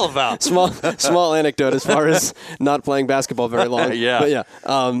that all about? Small anecdote as far as not playing basketball very long. Yeah. But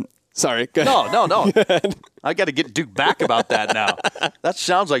yeah. Sorry. Go ahead. No. I got to get Duke back about that now. That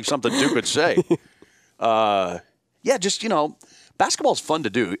sounds like something Duke would say. Basketball's fun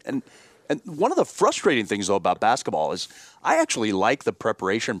to do. And one of the frustrating things, though, about basketball is I actually like the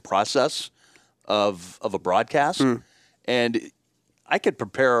preparation process of a broadcast. And I could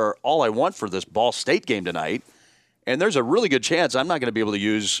prepare all I want for this Ball State game tonight, and there's a really good chance I'm not going to be able to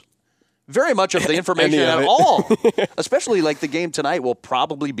use very much of the information at all. Especially the game tonight will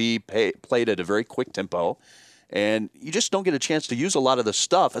probably be played at a very quick tempo, and you just don't get a chance to use a lot of the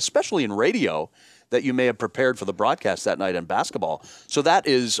stuff, especially in radio, that you may have prepared for the broadcast that night in basketball. So that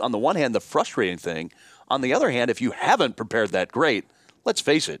is, on the one hand, the frustrating thing. On the other hand, if you haven't prepared that great, let's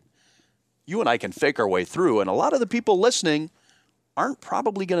face it, you and I can fake our way through, and a lot of the people listening aren't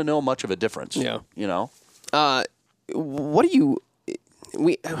probably going to know much of a difference. Yeah. You know? What do you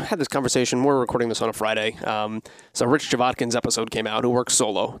we had this conversation. We're recording this on a Friday. So Rich Javodkin's episode came out, who works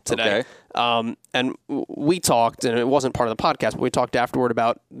solo today. Okay. And we talked, and it wasn't part of the podcast, but we talked afterward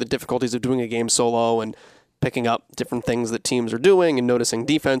about the difficulties of doing a game solo and picking up different things that teams are doing and noticing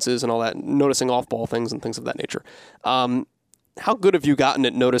defenses and all that, noticing off-ball things and things of that nature. How good have you gotten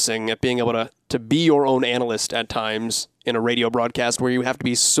at noticing, at being able to be your own analyst at times in a radio broadcast where you have to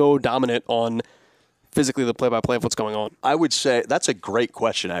be so dominant on physically the play-by-play of what's going on? I would say that's a great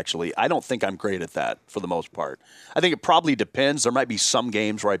question, actually. I don't think I'm great at that for the most part. I think it probably depends. There might be some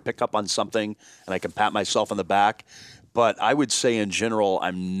games where I pick up on something and I can pat myself on the back. But I would say in general,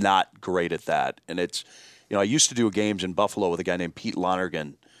 I'm not great at that. And it's, I used to do games in Buffalo with a guy named Pete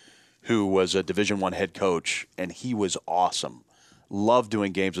Lonergan, who was a Division I head coach, and he was awesome. Love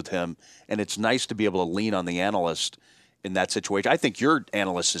doing games with him. And it's nice to be able to lean on the analyst in that situation. I think your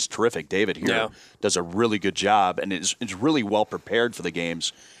analyst is terrific. David here does a really good job and is really well prepared for the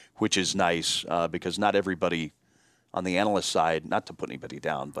games, which is nice because not everybody on the analyst side, not to put anybody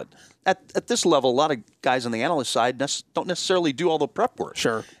down, but at this level, a lot of guys on the analyst side don't necessarily do all the prep work.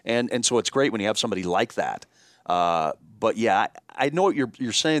 Sure. And so it's great when you have somebody like that. But yeah, I know what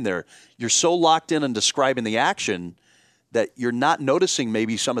you're saying there. You're so locked in on describing the action that you're not noticing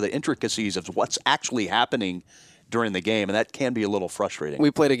maybe some of the intricacies of what's actually happening during the game, and that can be a little frustrating.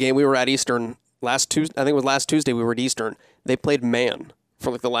 We played a game. We were at Eastern last Tuesday. I think it was last Tuesday we were at Eastern. They played man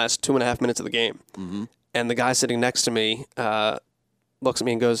for like the last 2.5 minutes of the game. Mm-hmm. And the guy sitting next to me looks at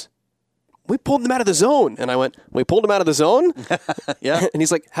me and goes, "We pulled them out of the zone." And I went, "We pulled them out of the zone?" Yeah. And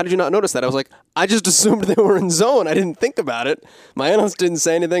he's like, "How did you not notice that?" I was like, "I just assumed they were in zone. I didn't think about it. My analyst didn't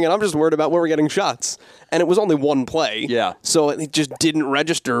say anything, and I'm just worried about where we're getting shots." And it was only one play. Yeah. So it just didn't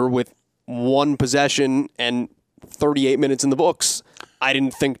register with one possession and 38 minutes in the books. I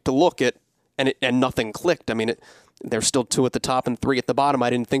didn't think to look at, and nothing clicked. I mean, there's still 2 at the top and 3 at the bottom.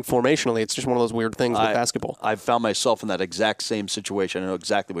 I didn't think formationally. It's just one of those weird things with basketball. I've found myself in that exact same situation. I know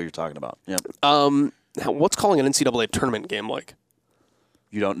exactly what you're talking about. Yeah. What's calling an NCAA tournament game like?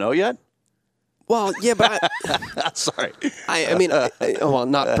 You don't know yet? Well, yeah, but sorry. I mean, well,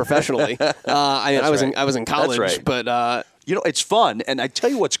 not professionally. I was in college, That's right. But it's fun, and I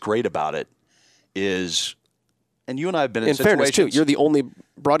tell you what's great about it is, and you and I have been in situations. fairness, too, you're the only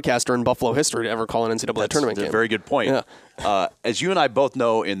broadcaster in Buffalo history to ever call an NCAA tournament game. That's a very good point. Yeah. As you and I both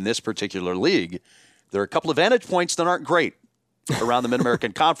know, in this particular league, there are a couple of vantage points that aren't great around the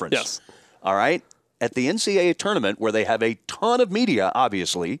Mid-American Conference. Yes. All right? At the NCAA tournament, where they have a ton of media,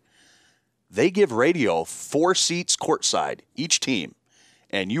 obviously, they give radio 4 seats courtside, each team.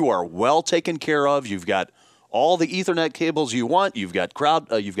 And you are well taken care of. You've got all the Ethernet cables you want. You've got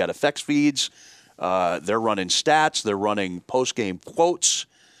you've got effects feeds. They're running stats. They're running post-game quotes.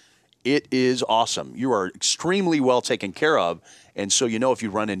 It is awesome. You are extremely well taken care of. And so if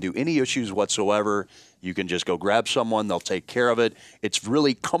you run into any issues whatsoever, you can just go grab someone. They'll take care of it. It's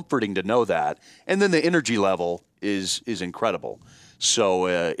really comforting to know that. And then the energy level is incredible. So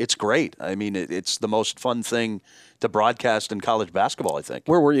it's great. I mean, it's the most fun thing to broadcast in college basketball, I think.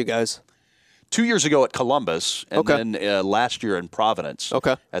 Where were you guys? 2 years ago at Columbus, and then last year in Providence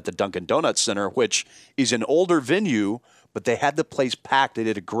at the Dunkin' Donuts Center, which is an older venue, but they had the place packed. They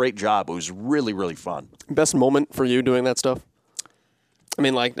did a great job. It was really, really fun. Best moment for you doing that stuff? I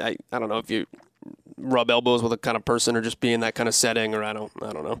mean, like, I don't know if you rub elbows with a kind of person or just be in that kind of setting, or I don't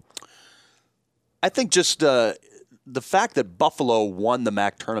know. I think just the fact that Buffalo won the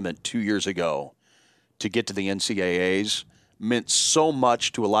MAC tournament 2 years ago to get to the NCAAs meant so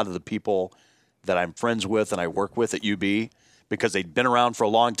much to a lot of the people that I'm friends with and I work with at UB, because they'd been around for a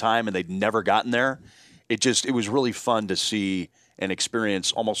long time and they'd never gotten there. It was really fun to see and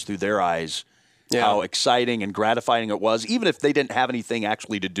experience almost through their eyes how exciting and gratifying it was, even if they didn't have anything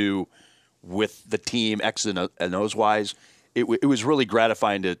actually to do with the team X and O's wise. It was really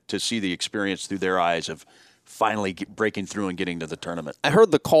gratifying to see the experience through their eyes of finally breaking through and getting to the tournament. I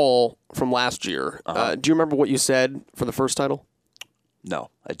heard the call from last year. Do you remember what you said for the first title?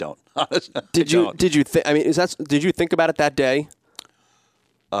 No, I don't. Did you think about it that day?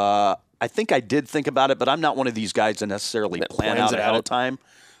 I think I did think about it, but I'm not one of these guys that necessarily plan out ahead of time.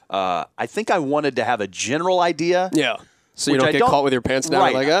 I think I wanted to have a general idea. Yeah. So you don't get caught with your pants down.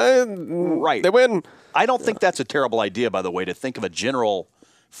 Right. Right. They win. I don't think that's a terrible idea, by the way, to think of a general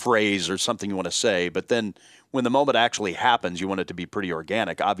phrase or something you want to say. But then when the moment actually happens, you want it to be pretty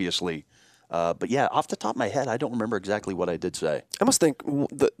organic, obviously. But yeah, off the top of my head, I don't remember exactly what I did say. I must think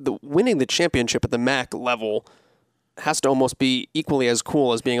the winning the championship at the MAC level has to almost be equally as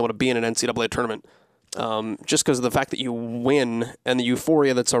cool as being able to be in an NCAA tournament. Just because of the fact that you win and the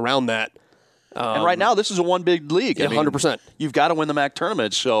euphoria that's around that. And right now, this is a one big league. Yeah, 100%. You've got to win the MAC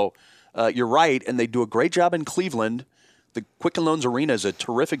tournament. So you're right, and they do a great job in Cleveland. The Quicken Loans Arena is a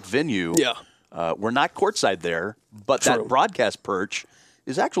terrific venue. Yeah. We're not courtside there, but True. that broadcast perch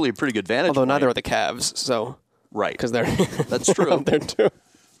is actually a pretty good vantage Although point. neither are the Cavs, so Right. because they're That's true. up there too.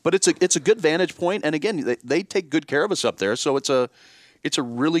 But it's a good vantage point, and again, they take good care of us up there. So it's a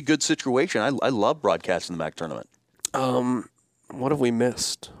really good situation. I love broadcasting the MAC tournament. What have we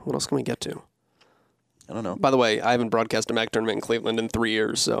missed? What else can we get to? I don't know. By the way, I haven't broadcast a MAC tournament in Cleveland in 3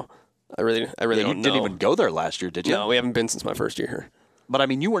 years, so I really You don't know. didn't even go there last year, did you? No, we haven't been since my first year here. But I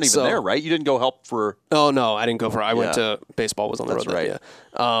mean, you weren't even So- there, right? You didn't go help for. Oh no, I didn't go for. I went Yeah. to baseball. Was on the That's road. right.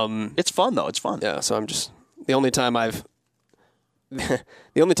 Yeah. It's fun though. It's fun. Yeah. So I'm just the only time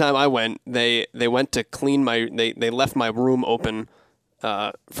the only time I went, they went to clean my. They left my room open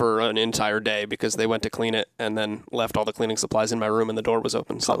for an entire day because they went to clean it and then left all the cleaning supplies in my room and the door was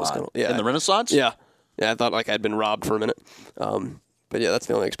open. So that was kind of In the Renaissance. Yeah. I thought like I'd been robbed for a minute. But yeah, that's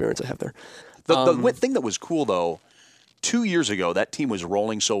the only experience I have there. The thing that was cool though, 2 years ago, that team was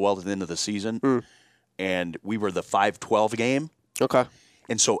rolling so well at the end of the season, and we were the 5-12 game, Okay.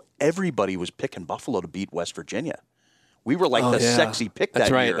 and so everybody was picking Buffalo to beat West Virginia. We were like the yeah. sexy pick That's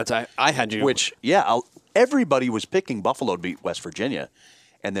that right. year. That's I had you. Which, everybody was picking Buffalo to beat West Virginia.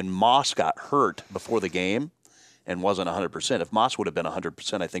 And then Moss got hurt before the game and wasn't 100%. If Moss would have been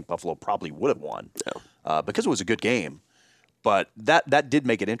 100%, I think Buffalo probably would have won because it was a good game. But that did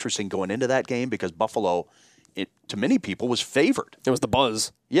make it interesting going into that game because Buffalo, to many people, was favored. It was the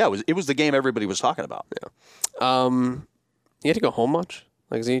buzz. Yeah, it was the game everybody was talking about. Yeah. You had to go home much?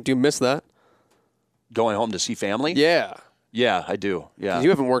 Like, do you miss that? Going home to see family? Yeah. Yeah, I do. Yeah. You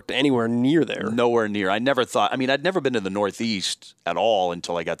haven't worked anywhere near there. Nowhere near. I never thought. I mean, I'd never been to the Northeast at all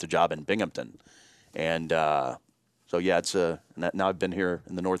until I got the job in Binghamton, and so yeah, it's now I've been here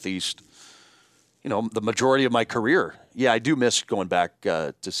in the Northeast. You know, the majority of my career. Yeah, I do miss going back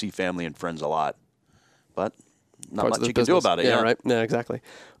to see family and friends a lot, but not Parts much of the you can do business. about it. Yeah, right. Yeah, exactly.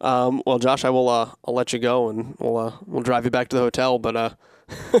 Well, Josh, I'll let you go, and we'll drive you back to the hotel. But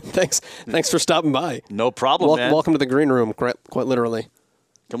thanks for stopping by. No problem, man. Welcome to the green room, quite literally.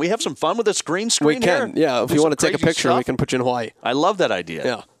 Can we have some fun with this green We screen can. here? Yeah, if Do you some want to take a crazy picture, we stuff? can put you in Hawaii. I love that idea.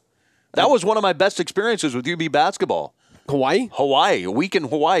 Yeah. That was one of my best experiences with UB basketball. Hawaii? Hawaii, a week in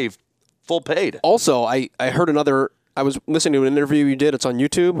Hawaii, full paid. Also, I heard I was listening to an interview you did. It's on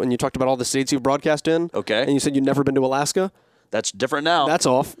YouTube, and you talked about all the states you've broadcast in. Okay. And you said you'd never been to Alaska. That's different now. That's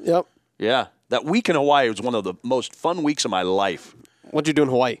off. Yep. Yeah. That week in Hawaii was one of the most fun weeks of my life. What'd you do in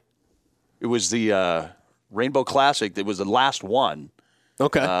Hawaii? It was the Rainbow Classic. It was the last one,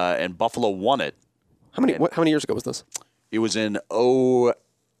 Okay. and Buffalo won it. How many years ago was this? It was in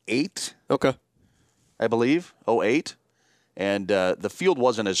 2008, Okay. I believe, 2008. And the field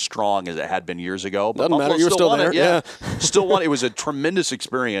wasn't as strong as it had been years ago. But Doesn't matter. Buffalo You were still won there. it. Yeah. Still won. It was a tremendous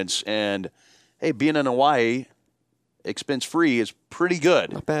experience. And, hey, being in Hawaii, expense-free, is pretty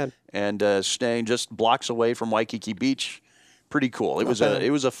good. Not bad. And staying just blocks away from Waikiki Beach, pretty cool. It was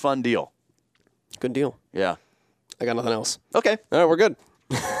a fun deal. Good deal. Yeah. I got nothing else. Okay. All right, we're good.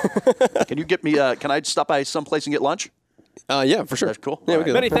 Can you get me? Can I stop by someplace and get lunch? Yeah, for sure. That's cool. Yeah, All we right.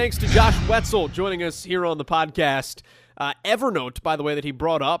 could. Many thanks to Josh Wetzel joining us here on the podcast. Evernote, by the way, that he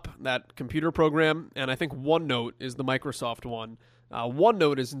brought up, that computer program, and I think OneNote is the Microsoft one.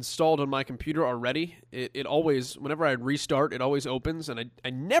 OneNote is installed on my computer already. It always, whenever I restart, it always opens, and I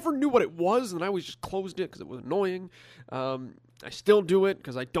never knew what it was, and I always just closed it because it was annoying. I still do it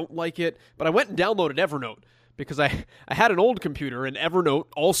because I don't like it, but I went and downloaded Evernote because I had an old computer, and Evernote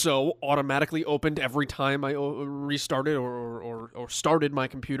also automatically opened every time I restarted or started my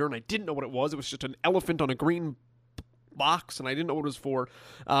computer, and I didn't know what it was. It was just an elephant on a green box, and I didn't know what it was for.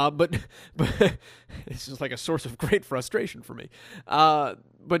 But it's just like a source of great frustration for me.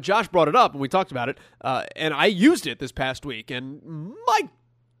 But Josh brought it up, and we talked about it, and I used it this past week, and my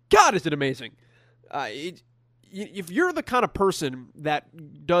God, is it amazing. If you're the kind of person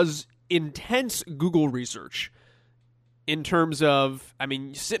that does intense Google research in terms of, I mean,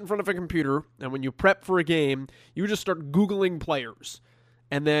 you sit in front of a computer, and when you prep for a game, you just start Googling players.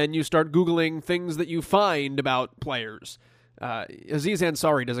 And then you start Googling things that you find about players. Aziz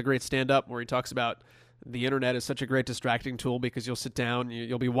Ansari does a great stand-up where he talks about the internet is such a great distracting tool because you'll sit down,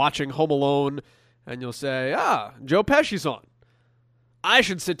 you'll be watching Home Alone, and you'll say, Joe Pesci's on. I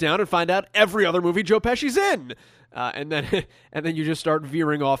should sit down and find out every other movie Joe Pesci's in. And then you just start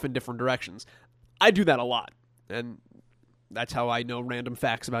veering off in different directions. I do that a lot, and that's how I know random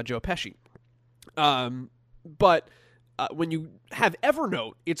facts about Joe Pesci. But when you have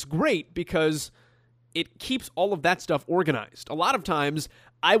Evernote, it's great because it keeps all of that stuff organized. A lot of times,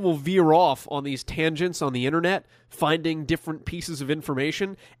 I will veer off on these tangents on the internet, finding different pieces of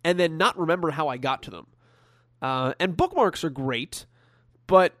information, and then not remember how I got to them. And bookmarks are great,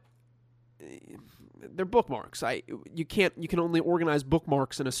 but they're bookmarks. You can only organize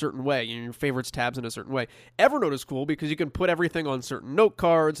bookmarks in a certain way, your favorites tabs in a certain way. Evernote is cool because you can put everything on certain note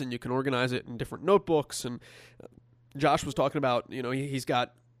cards, and you can organize it in different notebooks. And Josh was talking about, he's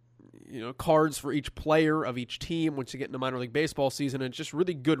got cards for each player of each team once you get into minor league baseball season, and it's just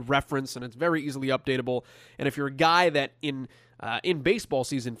really good reference, and it's very easily updatable. And if you're a guy that in baseball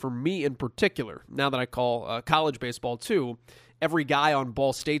season, for me in particular, now that I call college baseball too, every guy on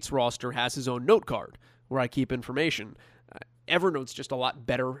Ball State's roster has his own note card where I keep information. Evernote's just a lot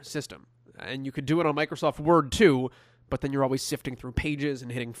better system. And you could do it on Microsoft Word too, but then you're always sifting through pages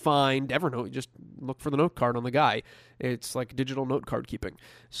and hitting find. Evernote, you just look for the note card on the guy. It's like digital note card keeping.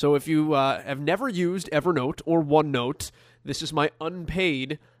 So if you have never used Evernote or OneNote, this is my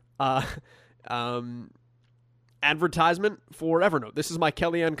unpaid advertisement for Evernote. This is my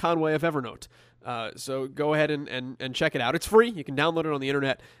Kellyanne Conway of Evernote. So go ahead and check it out. It's free. You can download it on the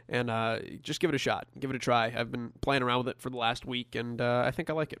internet and just give it a shot. Give it a try. I've been playing around with it for the last week, and I think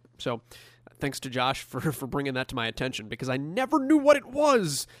I like it. So thanks to Josh for bringing that to my attention, because I never knew what it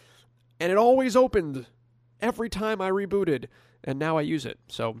was, and it always opened every time I rebooted, and now I use it.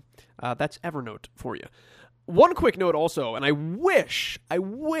 So that's Evernote for you. One quick note also, and I wish I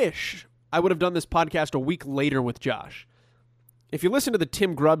would have done this podcast a week later with Josh. If you listen to the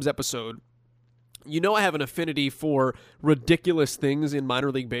Tim Grubbs episode, I have an affinity for ridiculous things in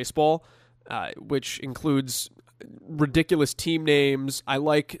minor league baseball, which includes ridiculous team names. I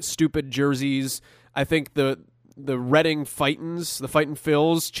like stupid jerseys. I think the Reading Fightins, the Fightin'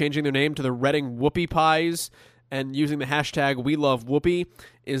 Phils, changing their name to the Reading Whoopie Pies and using the hashtag #WeLoveWhoopie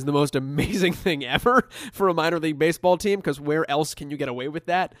is the most amazing thing ever for a minor league baseball team, because where else can you get away with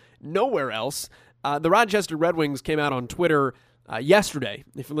that? Nowhere else. The Rochester Red Wings came out on Twitter yesterday,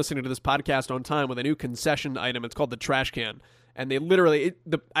 if you're listening to this podcast on time, with a new concession item. It's called the Trash Can. And they literally,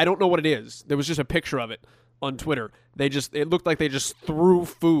 I don't know what it is. There was just a picture of it on Twitter. It looked like they just threw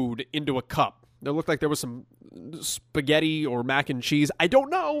food into a cup. It looked like there was some spaghetti or mac and cheese. I don't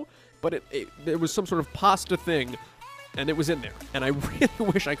know, but there was some sort of pasta thing, and it was in there. And I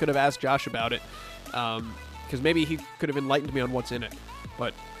really wish I could have asked Josh about it, because maybe he could have enlightened me on what's in it.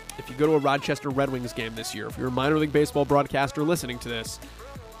 But if you go to a Rochester Red Wings game this year, if you're a minor league baseball broadcaster listening to this,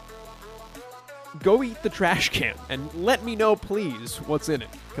 go eat the trash can and let me know, please, what's in it,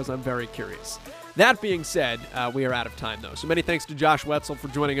 because I'm very curious. That being said, we are out of time, though. So many thanks to Josh Wetzel for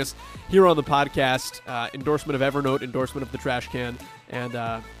joining us here on the podcast. Endorsement of Evernote, endorsement of the trash can, and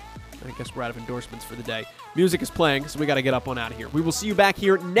I guess we're out of endorsements for the day. Music is playing, so we got to get up on out of here. We will see you back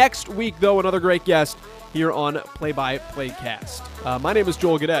here next week, though. Another great guest here on Play by Play Cast. My name is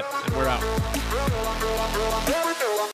Joel Gadet, and we're out.